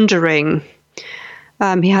wandering.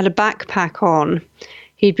 He had a backpack on.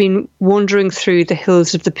 He'd been wandering through the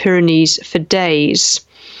hills of the Pyrenees for days.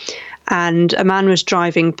 And a man was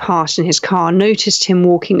driving past in his car, noticed him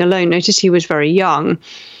walking alone, noticed he was very young.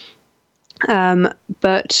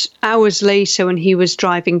 But hours later, when he was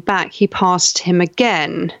driving back, he passed him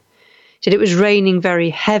again. Said it was raining very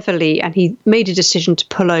heavily, and he made a decision to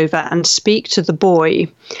pull over and speak to the boy.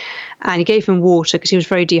 And he gave him water because he was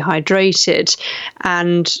very dehydrated.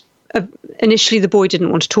 And initially, the boy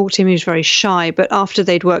didn't want to talk to him. He was very shy. But after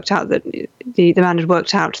they'd worked out that the man had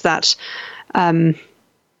worked out that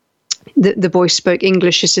the boy spoke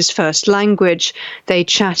English as his first language, they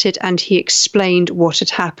chatted, and he explained what had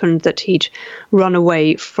happened, that he'd run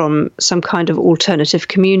away from some kind of alternative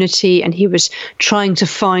community, and he was trying to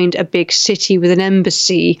find a big city with an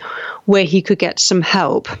embassy where he could get some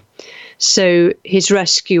help. So his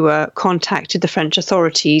rescuer contacted the French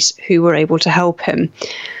authorities, who were able to help him.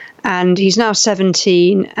 And he's now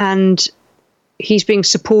 17, and he's being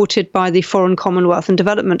supported by the Foreign Commonwealth and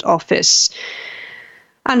Development Office,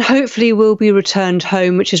 and hopefully will be returned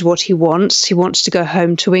home, which is what he wants. He wants to go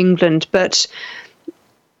home to England. But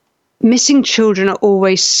missing children are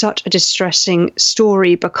always such a distressing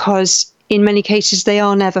story, because in many cases they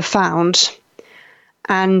are never found.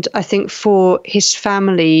 And I think for his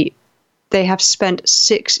family, they have spent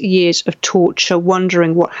 6 years of torture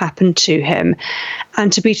wondering what happened to him.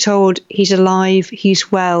 And to be told he's alive,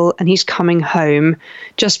 he's well, and he's coming home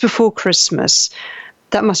just before Christmas,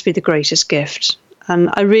 that must be the greatest gift.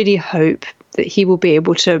 And I really hope that he will be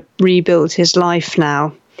able to rebuild his life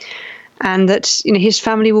now, and that his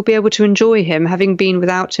family will be able to enjoy him, having been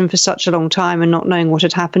without him for such a long time and not knowing what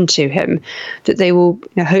had happened to him, that they will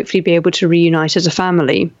hopefully be able to reunite as a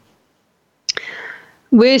family.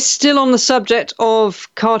 We're still on the subject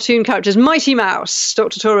of cartoon characters. Mighty Mouse.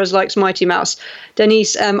 Dr. Torres likes Mighty Mouse.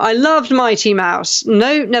 Denise, I loved Mighty Mouse.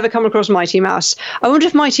 No, never come across Mighty Mouse. I wonder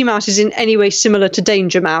if Mighty Mouse is in any way similar to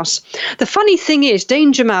Danger Mouse. The funny thing is,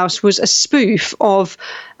 Danger Mouse was a spoof of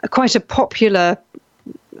quite a popular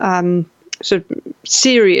sort of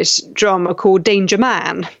serious drama called Danger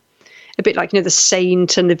Man. A bit like, the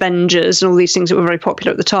Saint and the Avengers and all these things that were very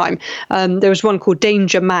popular at the time. There was one called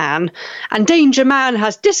Danger Man, and Danger Man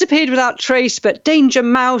has disappeared without trace, but Danger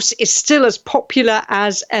Mouse is still as popular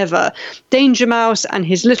as ever. Danger Mouse and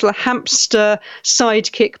his little hamster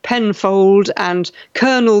sidekick Penfold, and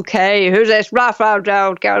Colonel K, who's this rough old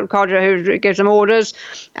codger who gives them orders,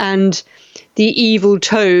 and the evil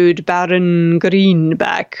toad, Baron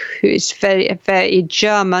Greenback, who is very, very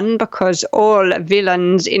German, because all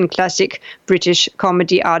villains in classic British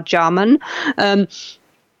comedy are German.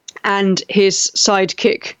 And his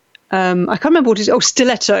sidekick, I can't remember what it is,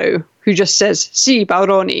 Stiletto, who just says, "Si,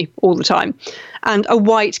 Baroni," all the time. And a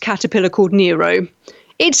white caterpillar called Nero.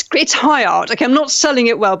 It's high art. Okay, I'm not selling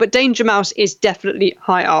it well, but Danger Mouse is definitely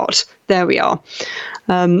high art. There we are.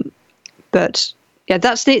 But yeah,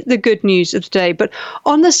 that's the good news of the day. But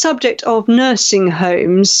on the subject of nursing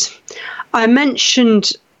homes, I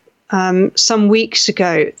mentioned some weeks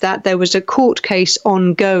ago that there was a court case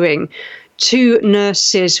ongoing. 2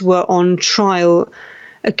 nurses were on trial,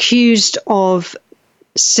 accused of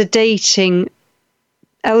sedating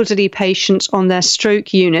elderly patients on their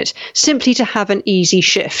stroke unit simply to have an easy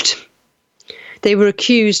shift. They were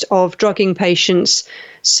accused of drugging patients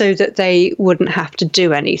so that they wouldn't have to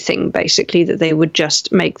do anything, basically, that they would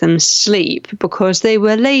just make them sleep, because they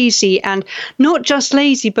were lazy, and not just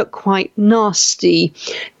lazy, but quite nasty.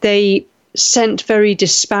 They sent very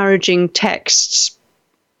disparaging texts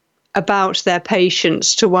about their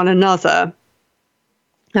patients to one another,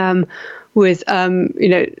 with,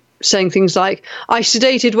 saying things like, "I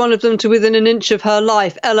sedated one of them to within an inch of her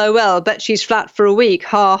life, LOL, bet she's flat for a week,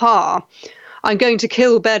 ha ha. I'm going to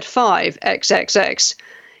kill bed 5, XXX.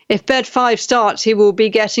 If bed 5 starts, he will be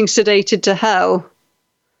getting sedated to hell."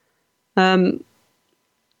 And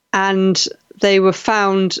they were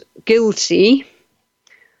found guilty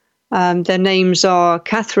Their names are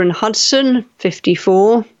Catherine Hudson,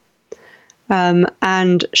 54,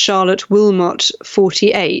 and Charlotte Wilmot,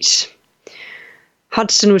 48.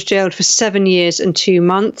 Hudson was jailed for 7 years and 2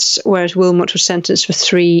 months, whereas Wilmot was sentenced for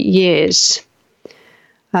 3 years.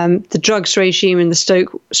 The drugs regime in the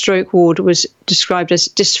stroke ward was described as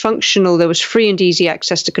dysfunctional. There was free and easy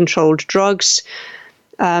access to controlled drugs.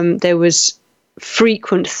 There was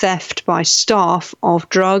frequent theft by staff of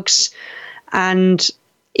drugs and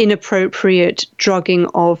inappropriate drugging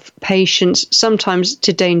of patients, sometimes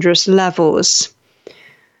to dangerous levels.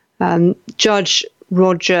 Judge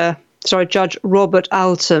Robert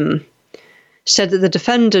Altham said that the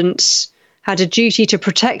defendants had a duty to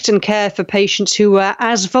protect and care for patients who were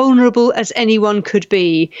as vulnerable as anyone could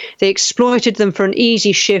be. They exploited them for an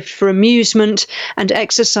easy shift, for amusement, and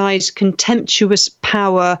exercised contemptuous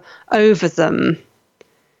power over them.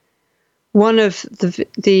 One of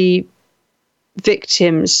the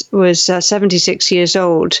victims was 76 years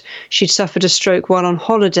old. She'd suffered a stroke while on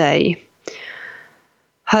holiday.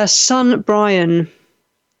 Her son, Brian,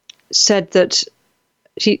 said that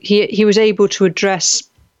he was able to address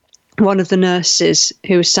one of the nurses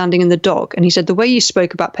who was standing in the dock, and he said, "The way you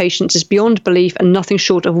spoke about patients is beyond belief and nothing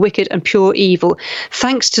short of wicked and pure evil.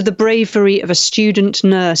 Thanks to the bravery of a student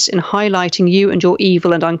nurse in highlighting you and your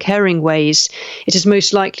evil and uncaring ways, it has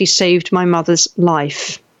most likely saved my mother's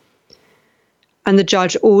life." And the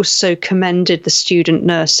judge also commended the student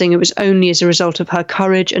nurse, saying it was only as a result of her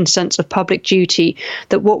courage and sense of public duty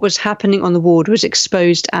that what was happening on the ward was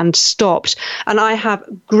exposed and stopped. And I have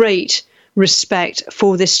great respect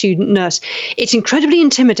for this student nurse. It's incredibly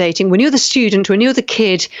intimidating when you're the student, when you're the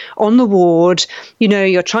kid on the ward,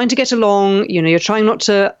 you're trying to get along, you're trying not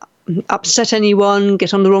to upset anyone,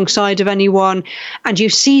 get on the wrong side of anyone, and you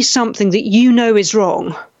see something that you know is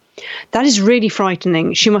wrong. That is really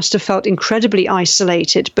frightening. She must have felt incredibly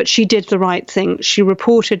isolated, but she did the right thing. She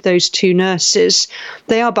reported those 2 nurses.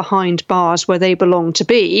 They are behind bars where they belong to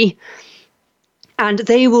be, and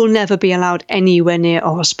they will never be allowed anywhere near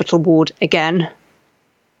a hospital ward again.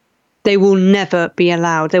 They will never be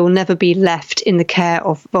allowed. They will never be left in the care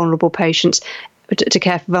of vulnerable patients, to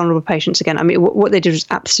care for vulnerable patients again. I mean, what they did was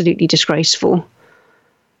absolutely disgraceful.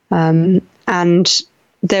 And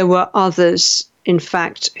there were others, in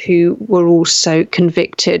fact, who were also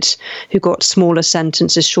convicted, who got smaller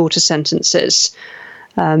sentences, shorter sentences.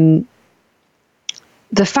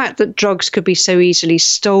 The fact that drugs could be so easily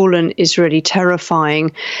stolen is really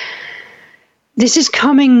terrifying. This is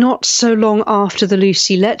coming not so long after the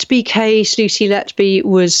Lucy Letby case. Lucy Letby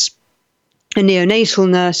was a neonatal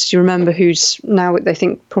nurse, you remember, who's now, they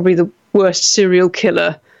think, probably the worst serial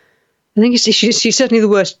killer. I think she's certainly the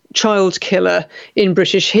worst child killer in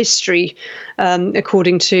British history,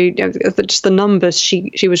 according to just the numbers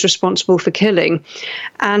she was responsible for killing.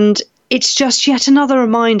 And it's just yet another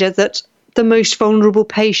reminder that the most vulnerable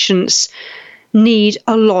patients need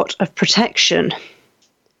a lot of protection.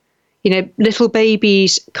 Little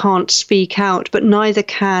babies can't speak out, but neither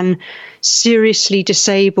can seriously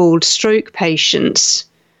disabled stroke patients,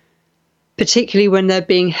 particularly when they're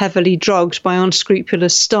being heavily drugged by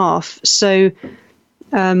unscrupulous staff. So,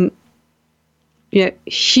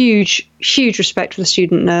 huge respect for the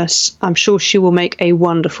student nurse. I'm sure she will make a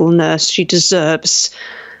wonderful nurse. She deserves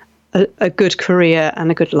a good career and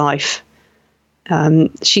a good life.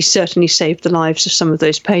 She certainly saved the lives of some of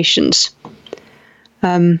those patients.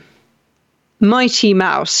 Mighty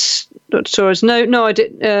Mouse. No, I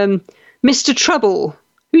did. Mr. Trouble.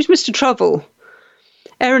 Who's Mr. Trouble?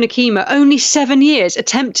 Erin Akima, only 7 years.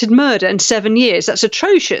 Attempted murder and 7 years. That's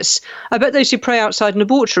atrocious. I bet those who pray outside an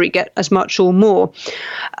abortory get as much or more.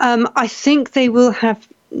 I think they will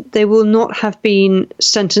not have been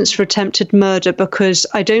sentenced for attempted murder, because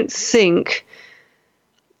I don't think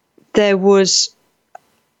there was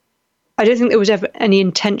ever any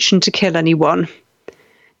intention to kill anyone.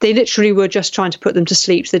 They literally were just trying to put them to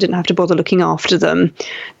sleep so they didn't have to bother looking after them.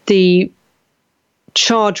 The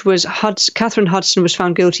charge was Catherine Hudson was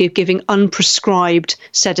found guilty of giving unprescribed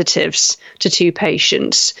sedatives to 2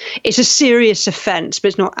 patients. It's a serious offence,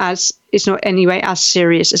 but it's not anyway as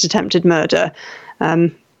serious as attempted murder.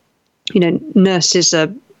 Nurses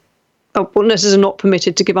are not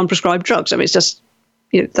permitted to give unprescribed drugs. I mean, it's just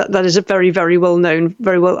that is a very, very well known,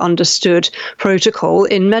 very well understood protocol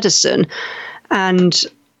in medicine, and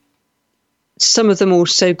some of them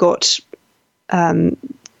also got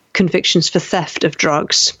convictions for theft of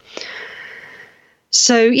drugs.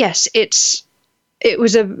 So yes, it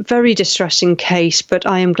was a very distressing case, but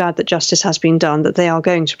I am glad that justice has been done, that they are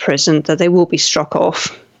going to prison, that they will be struck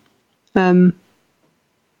off. What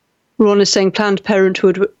Ron is saying Planned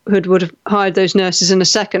Parenthood would have hired those nurses in a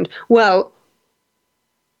second. Well,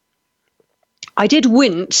 I did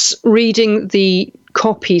wince reading the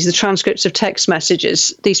copies, the transcripts of text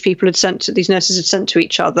messages these nurses had sent to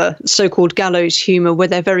each other, so-called gallows humour, where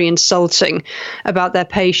they're very insulting about their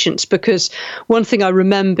patients. Because one thing I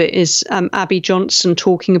remember is Abby Johnson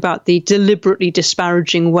talking about the deliberately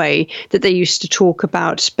disparaging way that they used to talk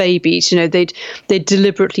about babies. They'd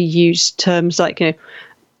deliberately use terms like,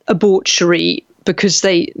 abortionary, because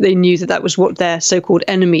they knew that was what their so-called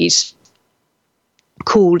enemies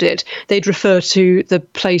called it. They'd refer to the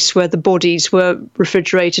place where the bodies were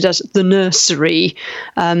refrigerated as the nursery.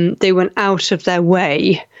 They went out of their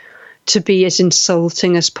way to be as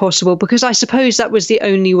insulting as possible, because I suppose that was the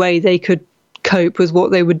only way they could cope with what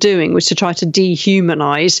they were doing, was to try to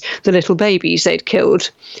dehumanize the little babies they'd killed.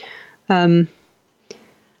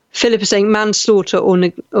 Philip is saying manslaughter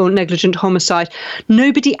or negligent homicide.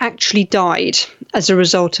 Nobody actually died as a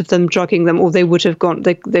result of them drugging them, or they would have got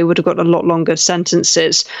a lot longer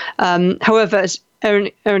sentences. However, as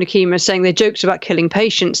Erin Akima is saying, they joked about killing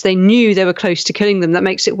patients. They knew they were close to killing them. That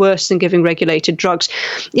makes it worse than giving regulated drugs.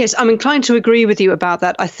 Yes, I'm inclined to agree with you about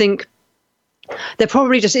that. I think there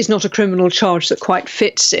probably just is not a criminal charge that quite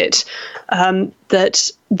fits it,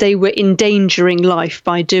 that they were endangering life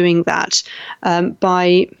by doing that,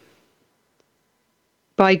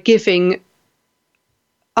 by giving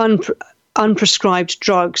unprescribed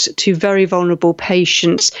drugs to very vulnerable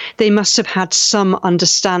patients. They must have had some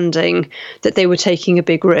understanding that they were taking a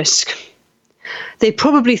big risk. They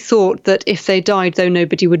probably thought that if they died, though,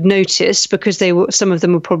 nobody would notice, because some of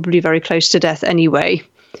them were probably very close to death anyway.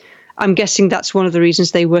 I'm guessing that's one of the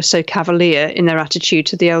reasons they were so cavalier in their attitude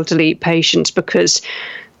to the elderly patients, because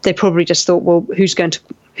they probably just thought, well, who's going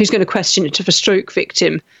to question it if a stroke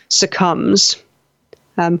victim succumbs?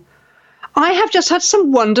 I have just had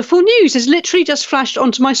some wonderful news. It's literally just flashed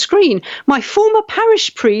onto my screen. My former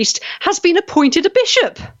parish priest has been appointed a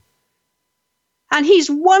bishop. And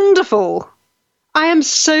he's wonderful. I am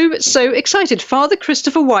so excited. Father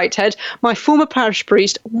Christopher Whitehead, my former parish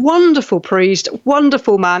priest, wonderful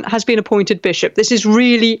man, has been appointed bishop. This is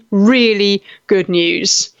really, really good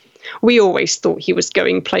news. We always thought he was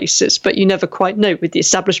going places, but you never quite know with the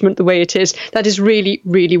establishment the way it is. That is really,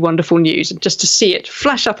 really wonderful news. And just to see it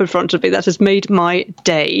flash up in front of me, that has made my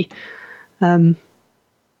day. Erin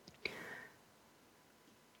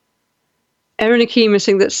Akeem is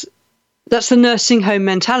saying that's the nursing home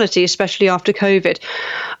mentality, especially after COVID.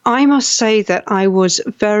 I must say that I was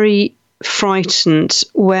very frightened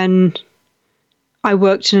when I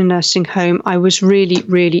worked in a nursing home. I was really,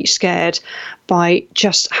 really scared by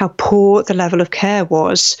just how poor the level of care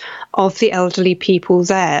was of the elderly people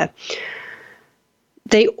there.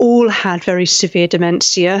 They all had very severe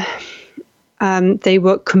dementia. They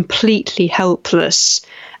were completely helpless.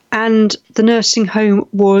 And the nursing home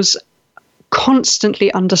was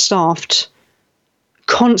constantly understaffed.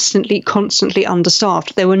 Constantly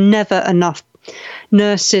understaffed. There were never enough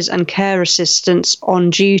nurses and care assistants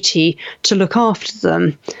on duty to look after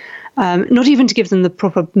them, not even to give them the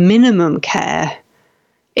proper minimum care.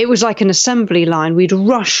 It was like an assembly line. We'd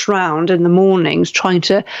rush round in the mornings trying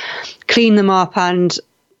to clean them up and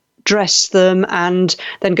dress them, and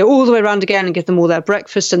then go all the way around again and give them all their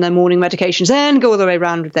breakfast and their morning medications, then go all the way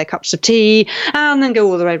around with their cups of tea, and then go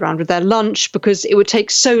all the way around with their lunch, because it would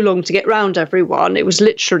take so long to get round everyone. It was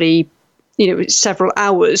literally, several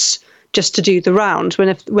hours just to do the round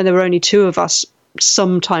when there were only two of us,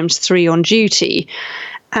 sometimes three on duty.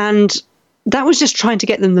 And that was just trying to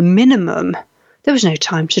get them the minimum. There was no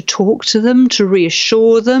time to talk to them, to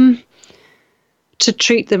reassure them, to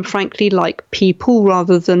treat them, frankly, like people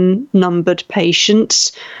rather than numbered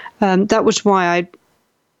patients. That was why I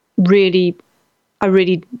really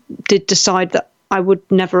did decide that I would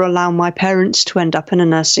never allow my parents to end up in a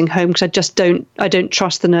nursing home, because I don't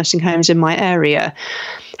trust the nursing homes in my area.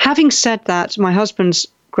 Having said that, my husband's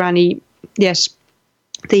granny, yes,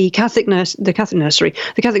 the Catholic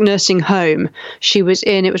nursing home she was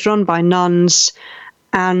in, it was run by nuns,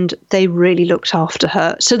 and they really looked after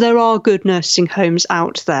her. So there are good nursing homes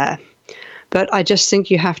out there, but I just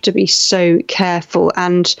think you have to be so careful.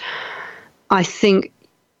 And I think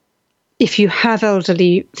if you have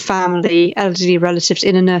elderly family, elderly relatives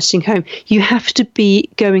in a nursing home, you have to be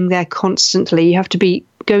going there constantly. You have to be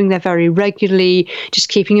going there very regularly, just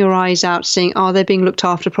keeping your eyes out, seeing, are they being looked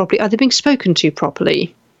after properly? Are they being spoken to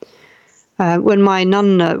properly? When my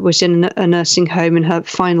nonna was in a nursing home in her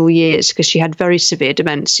final years, because she had very severe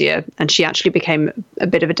dementia and she actually became a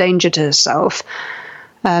bit of a danger to herself,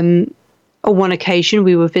 on one occasion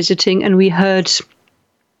we were visiting and we heard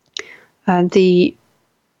the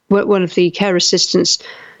one of the care assistants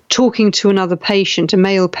talking to another patient, a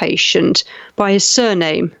male patient, by his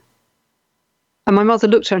surname. And my mother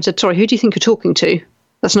looked at her and said, "Sorry, who do you think you're talking to?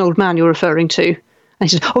 That's an old man you're referring to." And he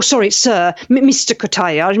said, "Oh, sorry, sir, Mr.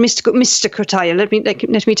 Kotaya, Mr. Kotaya. Let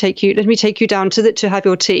me take you down to have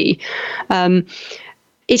your tea."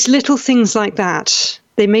 It's little things like that.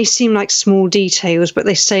 They may seem like small details, but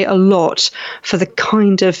they say a lot for the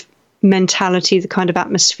kind of mentality, the kind of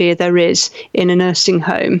atmosphere there is in a nursing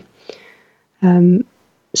home.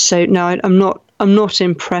 So no, I'm not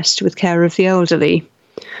impressed with care of the elderly.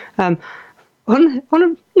 On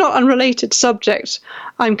a not unrelated subject,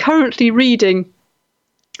 I'm currently reading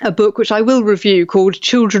a book which I will review called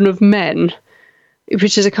Children of Men,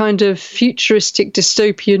 which is a kind of futuristic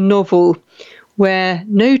dystopian novel where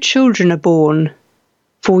no children are born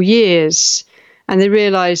for years, and they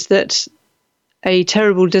realise that a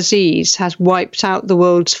terrible disease has wiped out the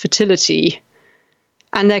world's fertility,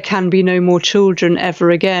 and there can be no more children ever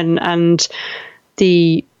again, and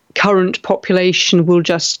the current population will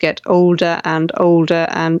just get older and older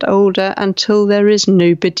and older until there is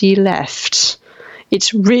nobody left.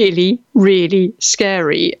 It's really, really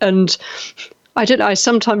scary. And I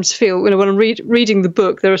sometimes feel, when I'm reading the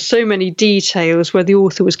book, there are so many details where the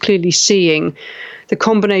author was clearly seeing the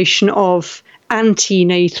combination of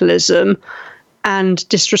anti-natalism and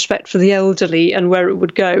disrespect for the elderly and where it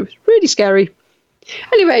would go. Really scary.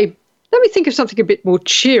 Anyway, let me think of something a bit more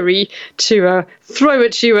cheery to throw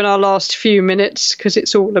at you in our last few minutes, because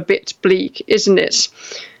it's all a bit bleak, isn't it?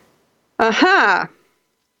 Aha!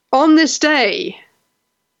 On this day,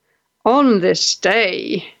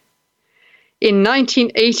 in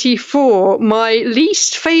 1984, my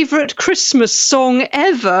least favourite Christmas song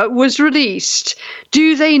ever was released.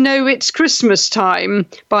 Do They Know It's Christmas Time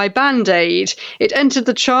by Band Aid. It entered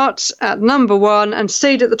the charts at number 1 and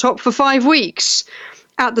stayed at the top for 5 weeks.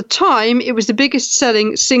 At the time, it was the biggest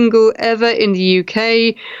selling single ever in the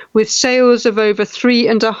UK, with sales of over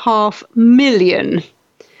 3.5 million.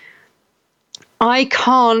 I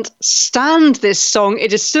can't stand this song.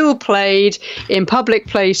 It is still played in public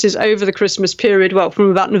places over the Christmas period, well, from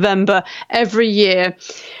about November every year.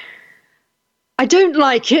 I don't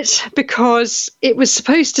like it because it was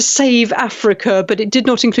supposed to save Africa, but it did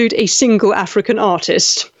not include a single African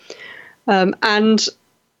artist. And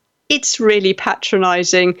it's really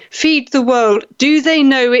patronising. Feed the world. Do they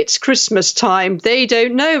know it's Christmas time? They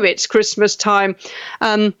don't know it's Christmas time.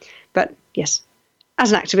 But yes,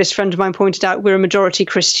 as an activist friend of mine pointed out, we're a majority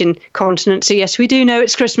Christian continent. So yes, we do know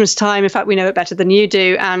it's Christmas time. In fact, we know it better than you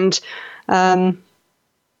do. And oh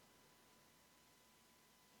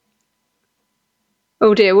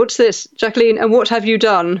dear, what's this? Jacqueline, and what have you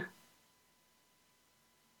done?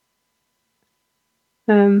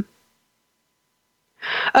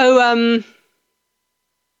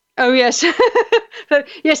 Oh yes.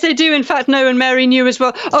 Yes, they do in fact know, and Mary knew as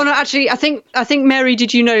well. Oh no, actually I think Mary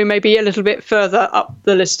Did You Know maybe a little bit further up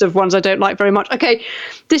the list of ones I don't like very much. Okay,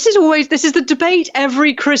 this is the debate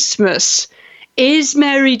every Christmas. Is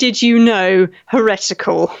Mary Did You Know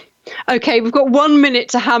heretical? Okay, we've got 1 minute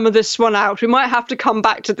to hammer this one out. We might have to come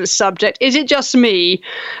back to this subject. Is it just me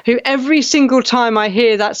who every single time I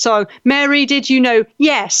hear that song, Mary Did You Know?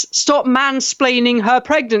 Yes, stop mansplaining her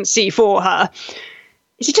pregnancy for her.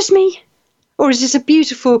 Is it just me? Or is this a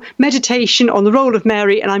beautiful meditation on the role of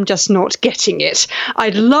Mary and I'm just not getting it?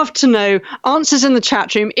 I'd love to know. Answers in the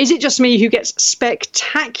chat room. Is it just me who gets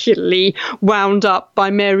spectacularly wound up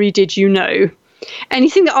by Mary Did You Know?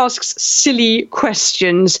 Anything that asks silly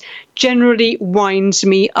questions generally winds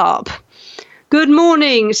me up. Good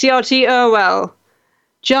morning, CRT Irwell.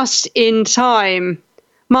 Just in time.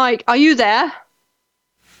 Mike, are you there?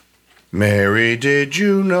 Mary, did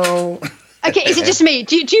you know? Okay, is it just me?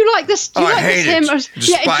 Do you like this? Do you like this hymn?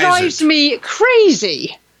 Yeah, it drives me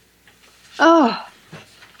crazy. Oh.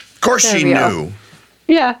 Of course she knew.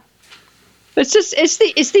 Yeah. It's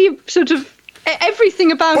the sort of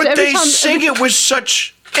everything about it. But they sing it with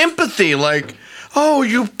such empathy, like, oh,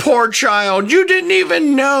 you poor child, you didn't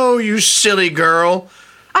even know, you silly girl.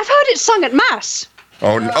 I've heard it sung at Mass.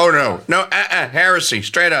 Oh no, heresy,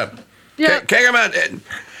 straight up. Yeah. Kick him out.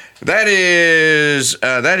 That is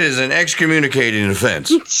an excommunicating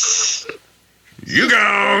offense. You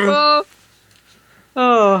go.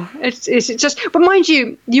 It's just. But mind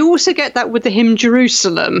you, you also get that with the hymn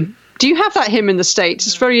Jerusalem. Do you have that hymn in the States?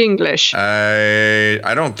 It's very English. I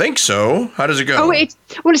don't think so. How does it go? It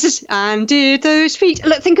says, and did those feet.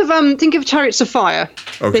 Look, think of Chariots of Fire.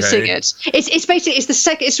 Okay. They sing it. It's basically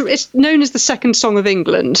it's known as the second song of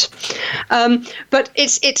England, but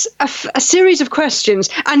it's a series of questions.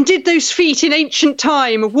 And did those feet in ancient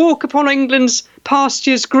time walk upon England's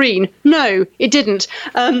pastures green? No, it didn't.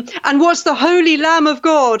 And was the holy Lamb of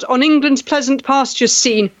God on England's pleasant pastures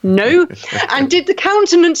seen? No. And did the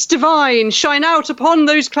countenance divine shine out upon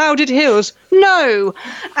those clouded hills? No.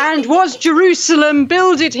 And was Jerusalem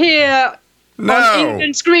builded here on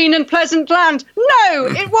England's green and pleasant land? No,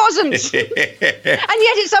 it wasn't. And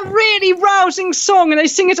yet it's a really rousing song, and they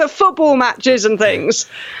sing it at football matches and things.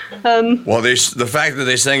 Well, the fact that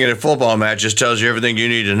they sing it at football matches tells you everything you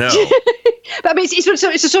need to know. But I mean, it's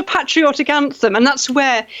a sort of patriotic anthem, and that's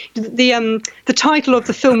where the title of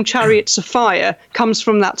the film Chariots of Fire comes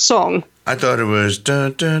from, that song. I thought it was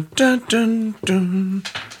dun dun dun dun dun.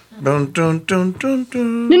 Dun, dun, dun, dun,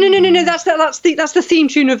 dun. No. That's the theme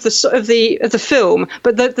tune of the film.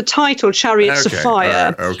 But the title, Chariots of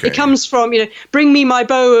Fire, it comes from, bring me my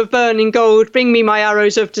bow of burning gold, bring me my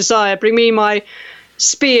arrows of desire, bring me my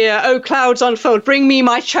spear, oh clouds unfold, bring me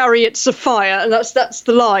my chariots of fire, and that's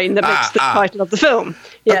the line that makes the title of the film.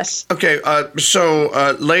 Yes. Okay.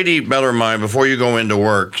 So, Lady Bellarmine, before you go into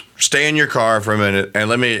work, stay in your car for a minute and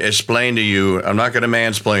let me explain to you. I'm not going to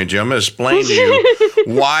mansplain to you. I'm going to explain to you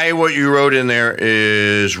why what you wrote in there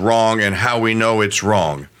is wrong and how we know it's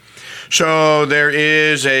wrong. So there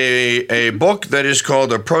is a book that is called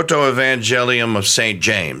the Proto-Evangelium of St.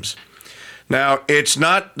 James. Now, it's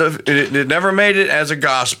not it never made it as a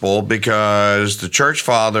gospel because the church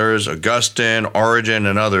fathers, Augustine, Origen,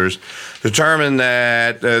 and others, determined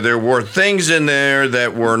that there were things in there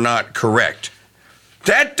that were not correct.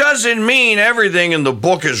 That doesn't mean everything in the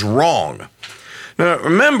book is wrong. Now,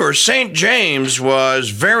 remember, St. James was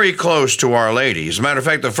very close to Our Lady. As a matter of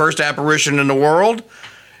fact, the first apparition in the world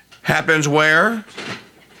happens where?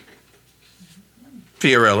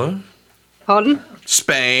 Fiorella. Pardon?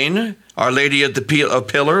 Spain. Our Lady of the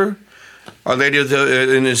Pillar. Our Lady of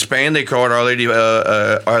in Spain, they call it Our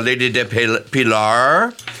Lady de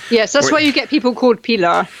Pilar. Yes, that's why you get people called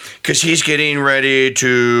Pilar. Because he's getting ready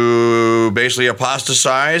to basically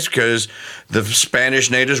apostatize because the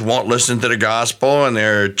Spanish natives won't listen to the gospel and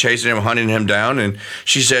they're chasing him, hunting him down. And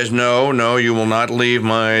she says, no, you will not leave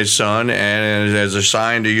my son. And as a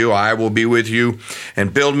sign to you, I will be with you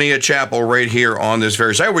and build me a chapel right here on this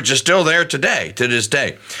very site, which is still there today, to this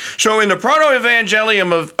day. So in the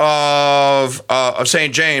Proto-Evangelium of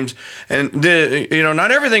St. James, and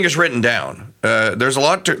not everything is written down. There's a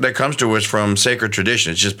lot that comes to us from sacred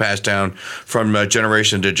tradition. It's just passed down from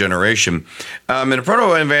generation to generation. In the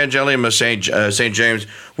Proto-Evangelium of St. James,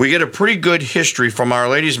 we get a pretty good history from Our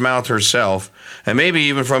Lady's mouth herself, and maybe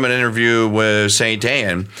even from an interview with St.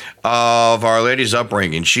 Anne of Our Lady's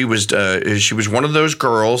upbringing. She was one of those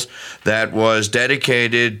girls that was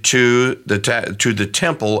dedicated to the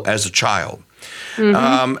temple as a child.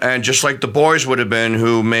 Mm-hmm. And just like the boys would have been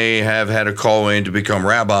who may have had a calling to become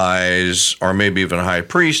rabbis or maybe even a high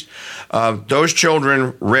priest, those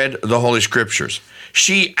children read the Holy Scriptures.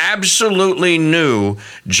 She absolutely knew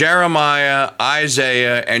Jeremiah,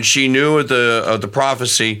 Isaiah, and she knew the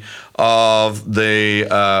prophecy of the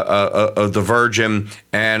Virgin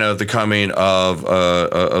and of the coming of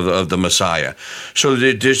the Messiah. So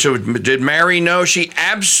did Mary know? She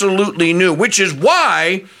absolutely knew, which is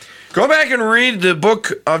why. Go back and read the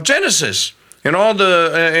book of Genesis and all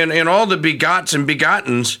the begots and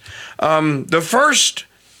begottens. The first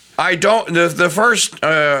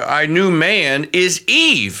I knew man is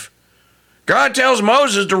Eve. God tells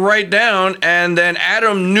Moses to write down, and then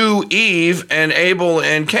Adam knew Eve and Abel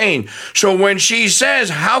and Cain. So when she says,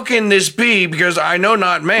 how can this be? Because I know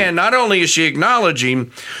not man, not only is she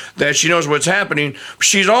acknowledging that she knows what's happening,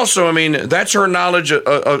 she's also, that's her knowledge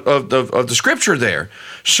of the scripture there.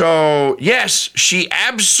 So yes, she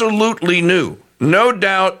absolutely knew. No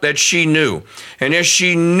doubt that she knew. And yes,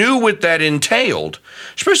 she knew what that entailed.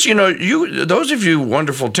 Especially, those of you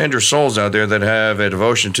wonderful, tender souls out there that have a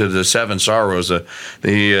devotion to the seven sorrows,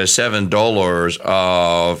 the seven dolors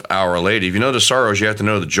of Our Lady. If you know the sorrows, you have to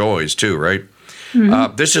know the joys too, right?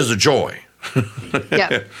 Mm-hmm. This is a joy.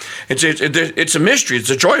 Yeah. It's a mystery. It's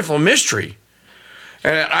a joyful mystery.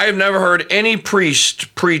 And I've never heard any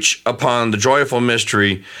priest preach upon the joyful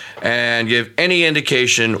mystery and give any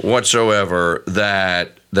indication whatsoever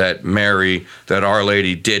that Mary, that Our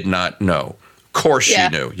Lady did not know. Of course she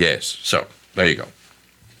knew, yes. So, there you go.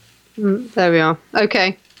 There we are.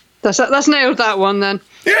 Okay. That's nailed that one then.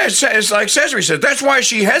 Yeah, it's like Cesare said. That's why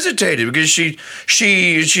she hesitated, because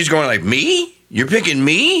she's going like, me? You're picking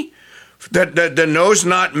me? That knows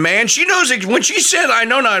not man. She knows when she said, I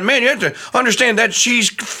know not man, you have to understand that she's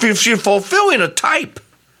fulfilling a type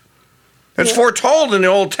that's foretold in the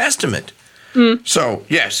Old Testament. So,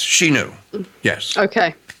 yes, she knew. Yes.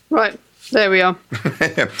 Okay. Right. There we are.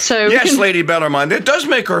 So yes, Lady Bellarmine, it does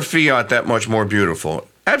make our fiat that much more beautiful.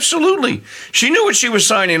 Absolutely. She knew what she was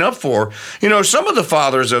signing up for. You know, some of the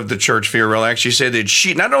fathers of the church, Fiorella, actually say that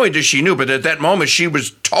she, not only did she knew, but at that moment she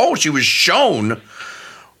was told, she was shown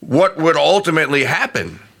what would ultimately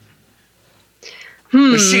happen.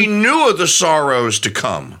 She knew of the sorrows to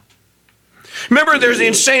come. Remember, there's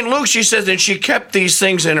in St. Luke, she says that she kept these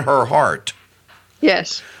things in her heart.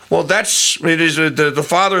 Yes. Well, it is the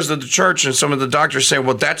fathers of the church and some of the doctors say,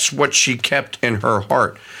 well, that's what she kept in her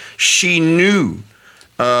heart. She knew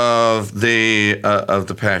of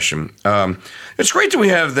the passion. It's great that we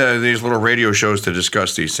have these little radio shows to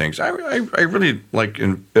discuss these things. I really like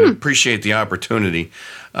and appreciate the opportunity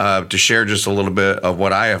to share just a little bit of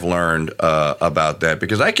what I have learned about that,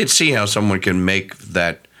 because I can see how someone can make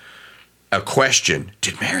that a question.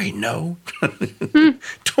 Did Mary know?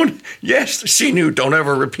 Yes, she knew. Don't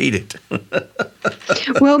ever repeat it.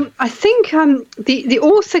 Well, I think the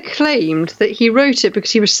author claimed that he wrote it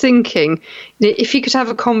because he was thinking if he could have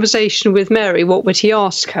a conversation with Mary, what would he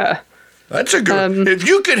ask her? That's a good. If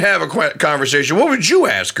you could have a conversation, what would you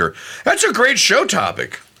ask her? That's a great show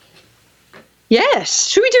topic. Yes.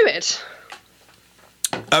 Should we do it?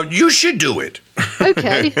 You should do it.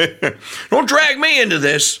 Okay. Don't drag me into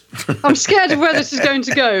this. I'm scared of where this is going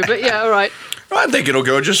to go, but yeah, all right. I think it'll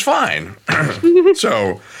go just fine.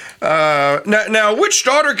 So, now, which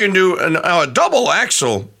daughter can do a double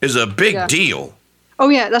axel is a big deal. Oh,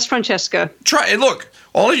 yeah, that's Francesca. Try it. Look,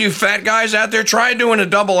 all of you fat guys out there, try doing a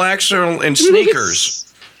double axel in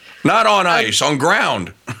sneakers. Not on ice, on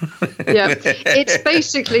ground. Yeah, it's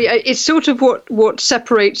basically, it's sort of what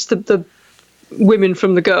separates the women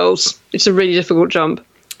from the girls. It's a really difficult jump.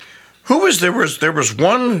 There was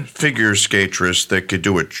one figure skatress that could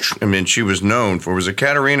do it. I mean, she was known for, was it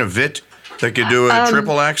Katarina Witt that could do a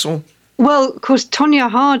triple axel? Well, of course, Tonya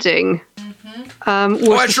Harding.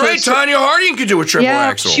 That's right. Tonya Harding could do a triple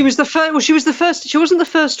axel. She was the first. Well, she was the first. She wasn't the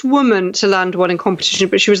first woman to land one in competition,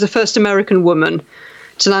 but she was the first American woman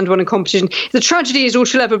to land one in competition. The tragedy is all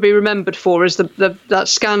she'll ever be remembered for is that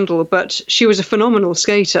scandal. But she was a phenomenal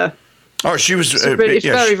skater. Oh, she was. It's very,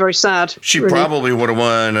 very sad. She really. Probably would have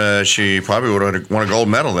won. She probably would have won a gold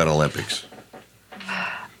medal at Olympics.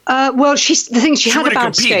 Well, she had a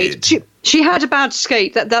bad skate. She had a bad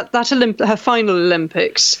skate. Her final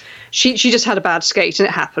Olympics. She just had a bad skate, and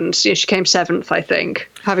it happened. She came 7th, I think,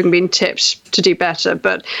 having been tipped to do better.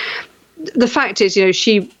 But the fact is,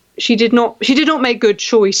 she did not make good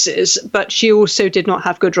choices, but she also did not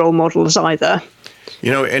have good role models either.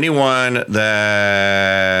 Anyone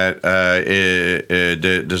that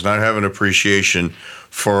does not have an appreciation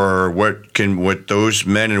for what those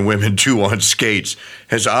men and women do on skates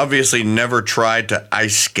has obviously never tried to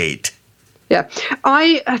ice skate. Yeah,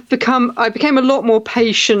 I became a lot more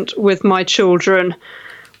patient with my children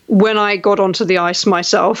when I got onto the ice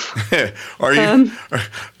myself. Are you?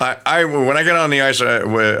 When I got on the ice,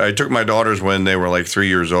 I took my daughters when they were like 3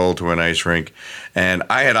 years old to an ice rink, and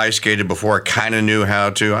I had ice skated before. I kind of knew how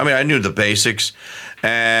to. I mean, I knew the basics,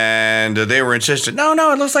 and they were insistent. No,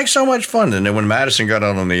 it looks like so much fun. And then when Madison got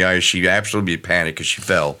out on the ice, she absolutely panicked because she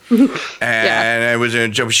fell,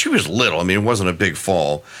 and she was little. I mean, it wasn't a big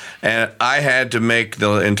fall. And I had to make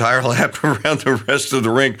the entire lap around the rest of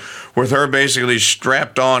the rink with her basically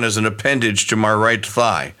strapped on as an appendage to my right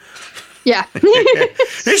thigh. Yeah.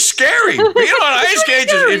 It's scary. Being on ice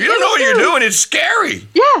skates, if you don't know what you're doing, it's scary.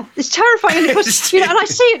 Yeah, it's terrifying. And, of course, and I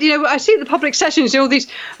see it, I see it at the public sessions, all these,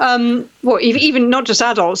 even not just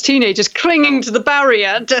adults, teenagers clinging to the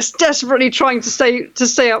barrier, just desperately trying to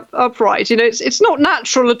stay upright. It's not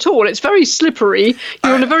natural at all. It's very slippery.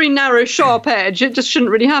 You're on a very narrow, sharp edge. It just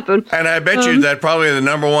shouldn't really happen. And I bet you that probably the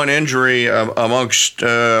number one injury amongst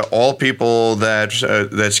all people that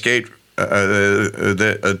skate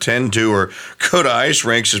that attend to or go to ice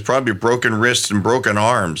rinks is probably broken wrists and broken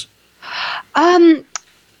arms. Well,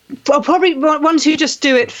 probably ones who just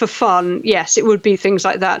do it for fun. Yes, it would be things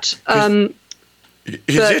like that.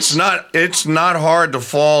 It's not hard to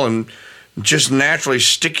fall and just naturally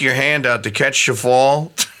stick your hand out to catch your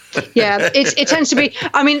fall. Yeah, it tends to be.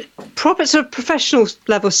 I mean, proper sort of professional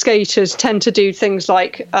level skaters tend to do things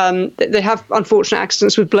like they have unfortunate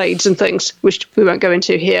accidents with blades and things, which we won't go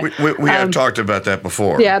into here. We have talked about that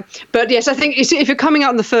before. Yeah, but yes, I think if you're coming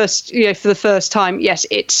out on for the first time, yes,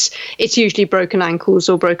 it's usually broken ankles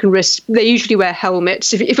or broken wrists. They usually wear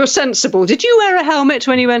helmets. If you're sensible, did you wear a helmet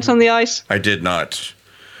when you went on the ice? I did not.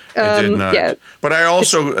 I did not. Yeah. But I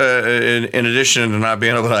also, in addition to not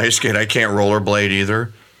being able to ice skate, I can't rollerblade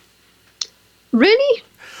either. Really?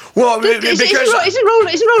 Well, because isn't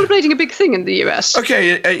rollerblading a big thing in the US?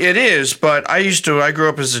 Okay, it is, but I grew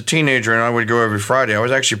up as a teenager, and I would go every Friday. I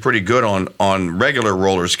was actually pretty good on regular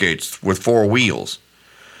roller skates with 4 wheels.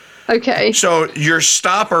 Okay. So your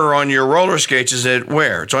stopper on your roller skates is at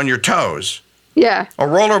where? It's on your toes. Yeah. A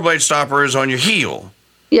rollerblade stopper is on your heel.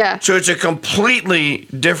 Yeah. So it's a completely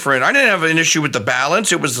different. I didn't have an issue with the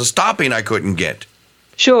balance. It was the stopping I couldn't get.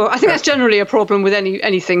 Sure. I think that's generally a problem with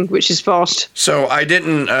anything which is fast. So I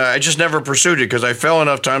didn't. I just never pursued it because I fell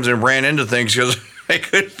enough times and ran into things because I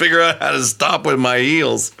couldn't figure out how to stop with my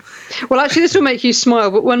heels. Well, actually, this will make you smile,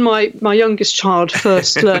 but when my youngest child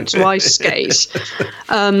first learnt to ice skate,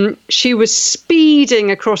 she was speeding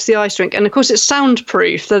across the ice rink. And, of course, it's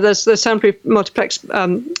soundproof. There's soundproof multiplex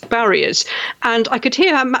barriers. And I could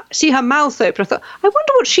see her mouth open. I thought, I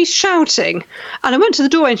wonder what she's shouting. And I went to the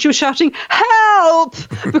doorway and she was shouting, help!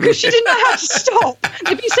 Because she didn't know how to stop.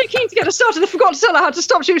 They'd been so keen to get her started, they forgot to tell her how to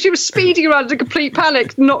stop. She was speeding around in complete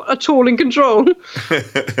panic, not at all in control.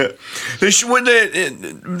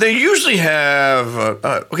 They usually have,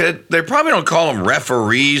 okay, they probably don't call them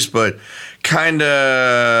referees, but kind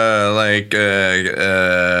of like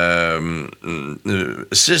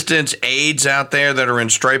assistants, aides out there that are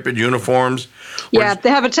in striped uniforms. Yeah, they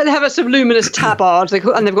have a sort of luminous tabard,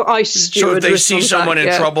 and they've got ice stewards. So if they see someone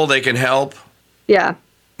in trouble, they can help? Yeah.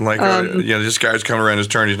 Like, this guy's coming around his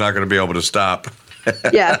turn, he's not going to be able to stop.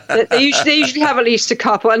 Yeah, they usually have at least a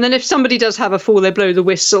couple, and then if somebody does have a fall, they blow the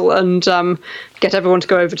whistle and get everyone to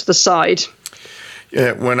go over to the side.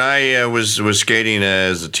 Yeah, when I was skating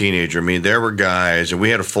as a teenager, I mean, there were guys, and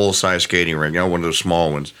we had a full-size skating rink, one of those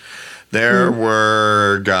small ones. There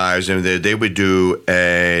were guys, and they would do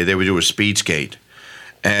a speed skate,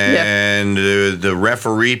 and the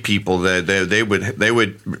referee people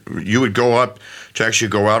you would go up to actually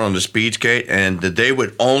go out on the speed skate, and they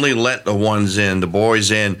would only let the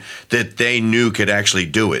boys in that they knew could actually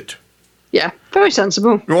do it. Yeah, very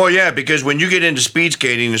sensible. Well, yeah, because when you get into speed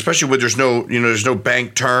skating, especially when there's no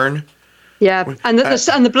bank turn. Yeah, and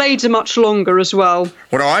the blades are much longer as well.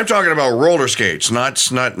 Well, no, I'm talking about roller skates, not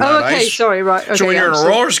ice. Okay, sorry, right. Okay, so when you're in a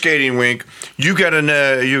roller skating rink, you've got to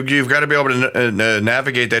be able to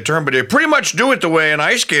navigate that turn, but they pretty much do it the way an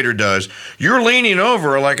ice skater does. You're leaning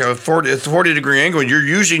over like a 40-degree angle, and you're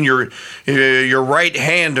using your right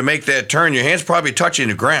hand to make that turn. Your hand's probably touching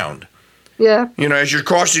the ground. Yeah. As you're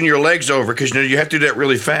crossing your legs over, because you have to do that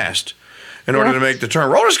really fast in order to make the turn.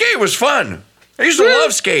 Roller skating was fun. I used to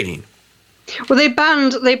love skating. Well, they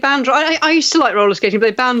banned. I used to like roller skating, but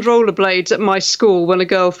they banned rollerblades at my school when a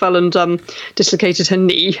girl fell and dislocated her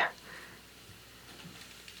knee.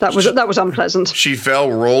 That was unpleasant. She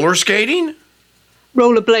fell roller skating?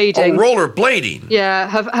 Rollerblading. Oh, rollerblading. Yeah,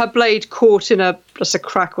 her blade caught in a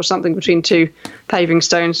crack or something between 2 paving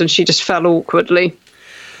stones, and she just fell awkwardly.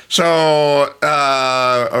 So,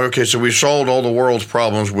 okay, so we've solved all the world's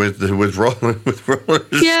problems with roller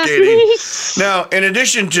skating. Now, in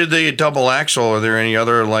addition to the double axel, are there any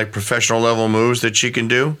other professional level moves that she can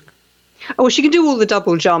do? Oh, well, she can do all the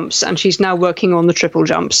double jumps, and she's now working on the triple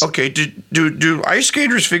jumps. Okay, do ice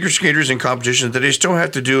skaters, figure skaters in competition, do they still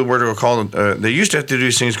have to do what are called? They used to have to do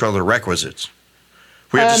these things called the requisites.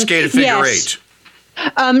 We have to skate a figure eight.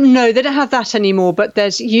 No, they don't have that anymore. But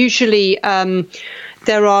there's usually.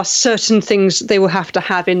 There are certain things they will have to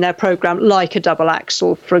have in their program, like a double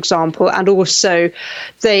axel, for example. And also,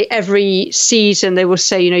 every season they will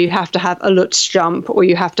say, you have to have a Lutz jump or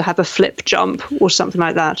you have to have a flip jump or something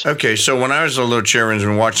like that. Okay, so when I was a little children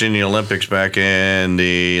and watching the Olympics back in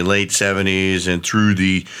the late 70s and through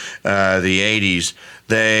the 80s,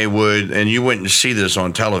 they would, and you wouldn't see this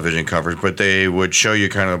on television coverage, but they would show you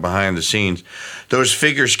kind of behind the scenes. Those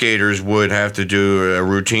figure skaters would have to do a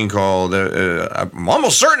routine called, I'm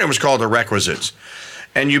almost certain it was called the requisites.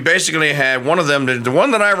 And you basically had one of them, the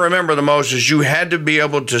one that I remember the most is you had to be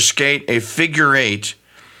able to skate a figure eight,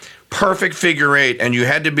 perfect figure eight, and you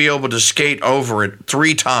had to be able to skate over it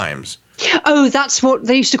 3 times. Oh, that's what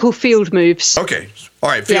they used to call field moves. Okay, all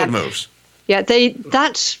right, field moves. Yeah,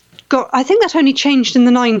 I think that only changed in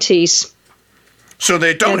the 90s. So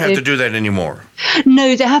they don't have to do that anymore?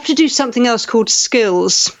 No, they have to do something else called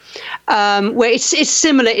skills, where it's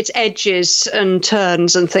similar. It's edges and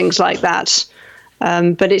turns and things like that,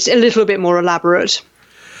 but it's a little bit more elaborate.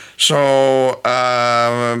 So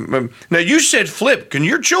now you said flip. Can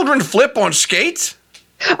your children flip on skates?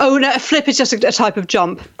 Oh, no, a flip is just a type of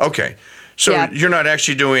jump. Okay. So you're not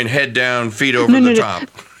actually doing head down, feet over the top?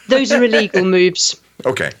 Those are illegal moves.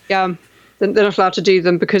 Okay. Yeah, they're not allowed to do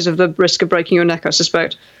them because of the risk of breaking your neck, I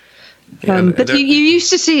suspect. But you used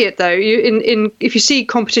to see it, though. If you see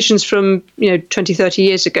competitions from 20, 30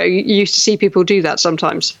 years ago, you used to see people do that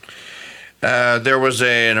sometimes. There was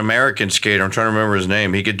an American skater, I'm trying to remember his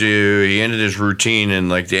name. He ended his routine in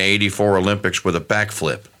like the 84 Olympics with a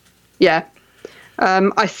backflip. Yeah.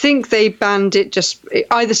 I think they banned it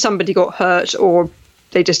either somebody got hurt or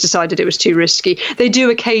they just decided it was too risky. They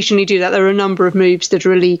do occasionally do that. There are a number of moves that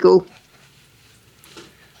are illegal.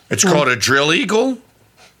 It's called a drill eagle?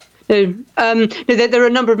 No, there are a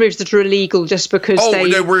number of moves that are illegal just because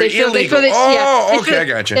they were illegal. I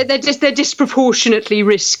got you. They're disproportionately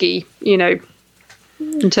risky,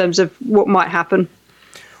 in terms of what might happen.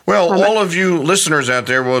 Well, all of you listeners out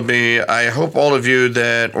there I hope all of you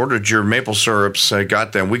that ordered your maple syrups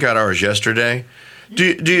got them. We got ours yesterday. Do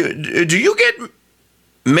you get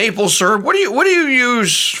maple syrup? What do you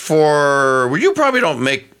use for? Well, you probably don't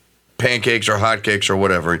make pancakes or hotcakes or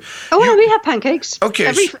whatever. No, we have pancakes.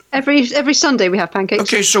 Okay. Every Sunday we have pancakes.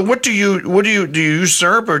 Okay, so do you use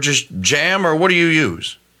syrup or just jam or what do you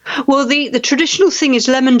use? Well, the traditional thing is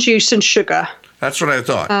lemon juice and sugar. That's what I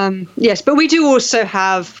thought. Yes, but we do also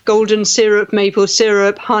have golden syrup, maple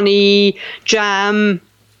syrup, honey, jam,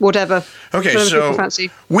 whatever. Okay, so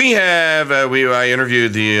we have I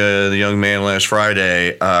interviewed the young man last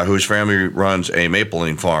Friday whose family runs a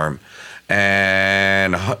mapling farm.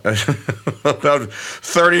 And about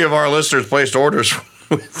 30 of our listeners placed orders.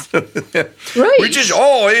 Right. Which is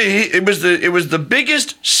it was the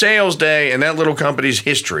biggest sales day in that little company's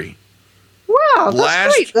history. Wow,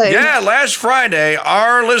 that's great then. Yeah, last Friday,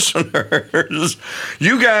 our listeners,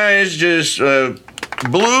 you guys just blew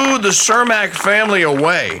the Cermak family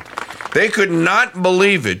away. They could not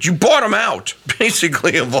believe it. You bought them out,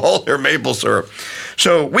 basically, of all their maple syrup.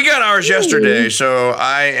 So we got ours yesterday, so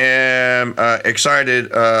I am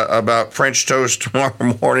excited about French toast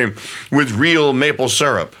tomorrow morning with real maple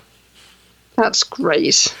syrup. That's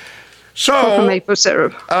great. So, proper maple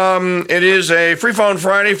syrup. It is a Free Farm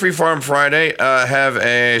Friday. Have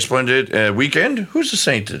a splendid weekend. Who's the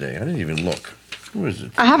saint today? I didn't even look. Who is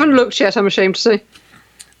it? I haven't looked yet, I'm ashamed to say.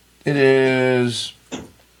 It is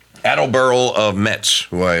Adalberl of Metz,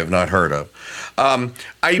 who I have not heard of. I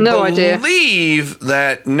believe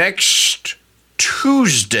that next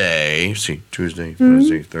Tuesday, Tuesday,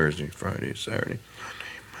 Wednesday, Thursday, Friday, Saturday,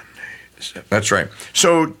 Monday. That's right.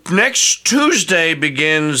 So next Tuesday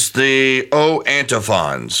begins the O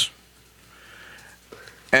antiphons.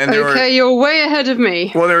 And you're way ahead of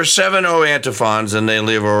me. Well, there are 7 O antiphons, and they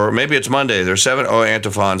leave, or maybe it's Monday. There are 7 O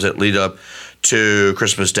antiphons that lead up to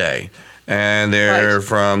Christmas Day. And they're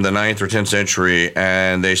from the 9th or 10th century,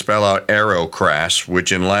 and they spell out aerocrass,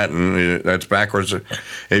 which in Latin, that's backwards.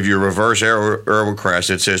 If you reverse aerocrass,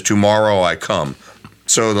 it says, tomorrow I come.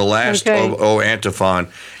 So the last O antiphon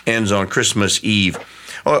ends on Christmas Eve.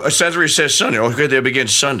 Sethary says Sunday. Okay, they begin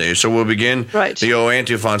Sunday. So we'll begin the O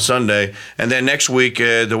antiphon Sunday. And then next week,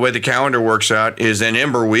 the way the calendar works out is then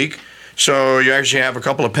Ember Week. So you actually have a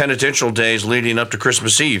couple of penitential days leading up to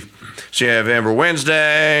Christmas Eve. So you have Ember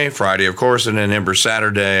Wednesday, Friday, of course, and then Ember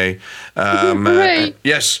Saturday.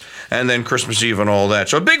 Yes, and then Christmas Eve and all that.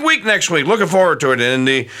 So a big week next week. Looking forward to it. And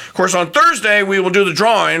of course, on Thursday, we will do the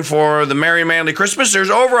drawing for the Merry Manly Christmas.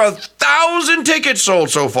 There's over 1,000 tickets sold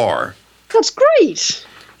so far. That's great.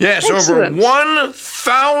 Yes, excellent. Over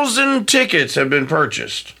 1,000 tickets have been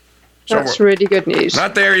purchased. So that's really good news.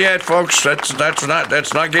 Not there yet, folks. That's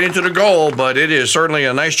not getting to the goal, but it is certainly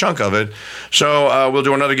a nice chunk of it. So we'll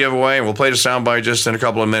do another giveaway, and we'll play the soundbite just in a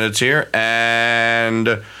couple of minutes here,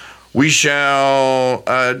 and we shall.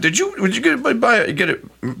 Did you get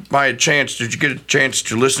a chance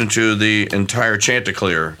to listen to the entire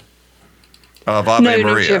Chanticleer of Ave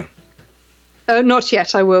Maria? Not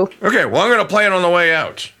yet. I will. Okay. Well, I'm going to play it on the way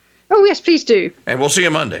out. Oh yes, please do. And we'll see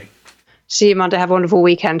you Monday. See you Monday. Have a wonderful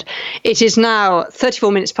weekend. It is now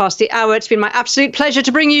 34 minutes past the hour. It's been my absolute pleasure to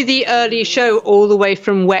bring you the early show all the way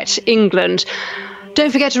from wet England.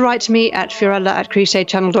 Don't forget to write to me at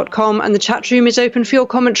fiorella@crusadechannel.com, and the chat room is open for your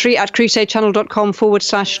commentary at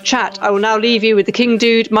crusadechannel.com/chat. I will now leave you with the King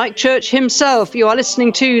Dude, Mike Church himself. You are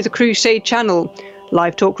listening to the Crusade Channel.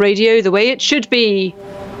 Live talk radio the way it should be.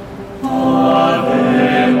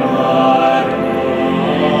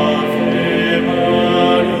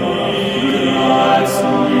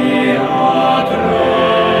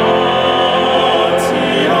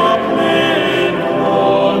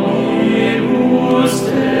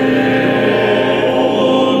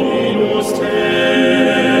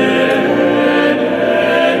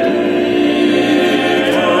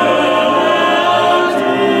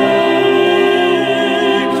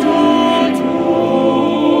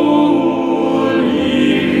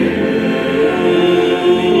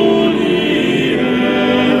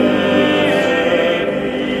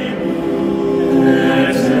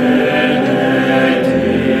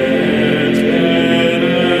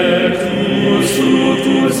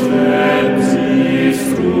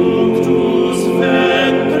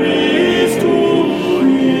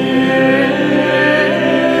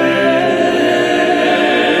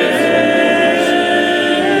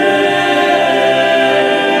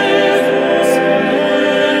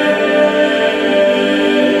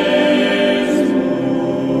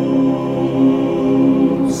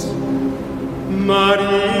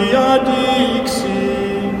 Maria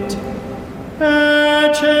dixit,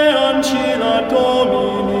 ecce ancilla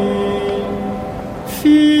Domini,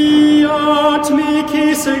 fiat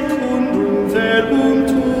mihi secundum velum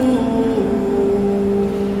tuum.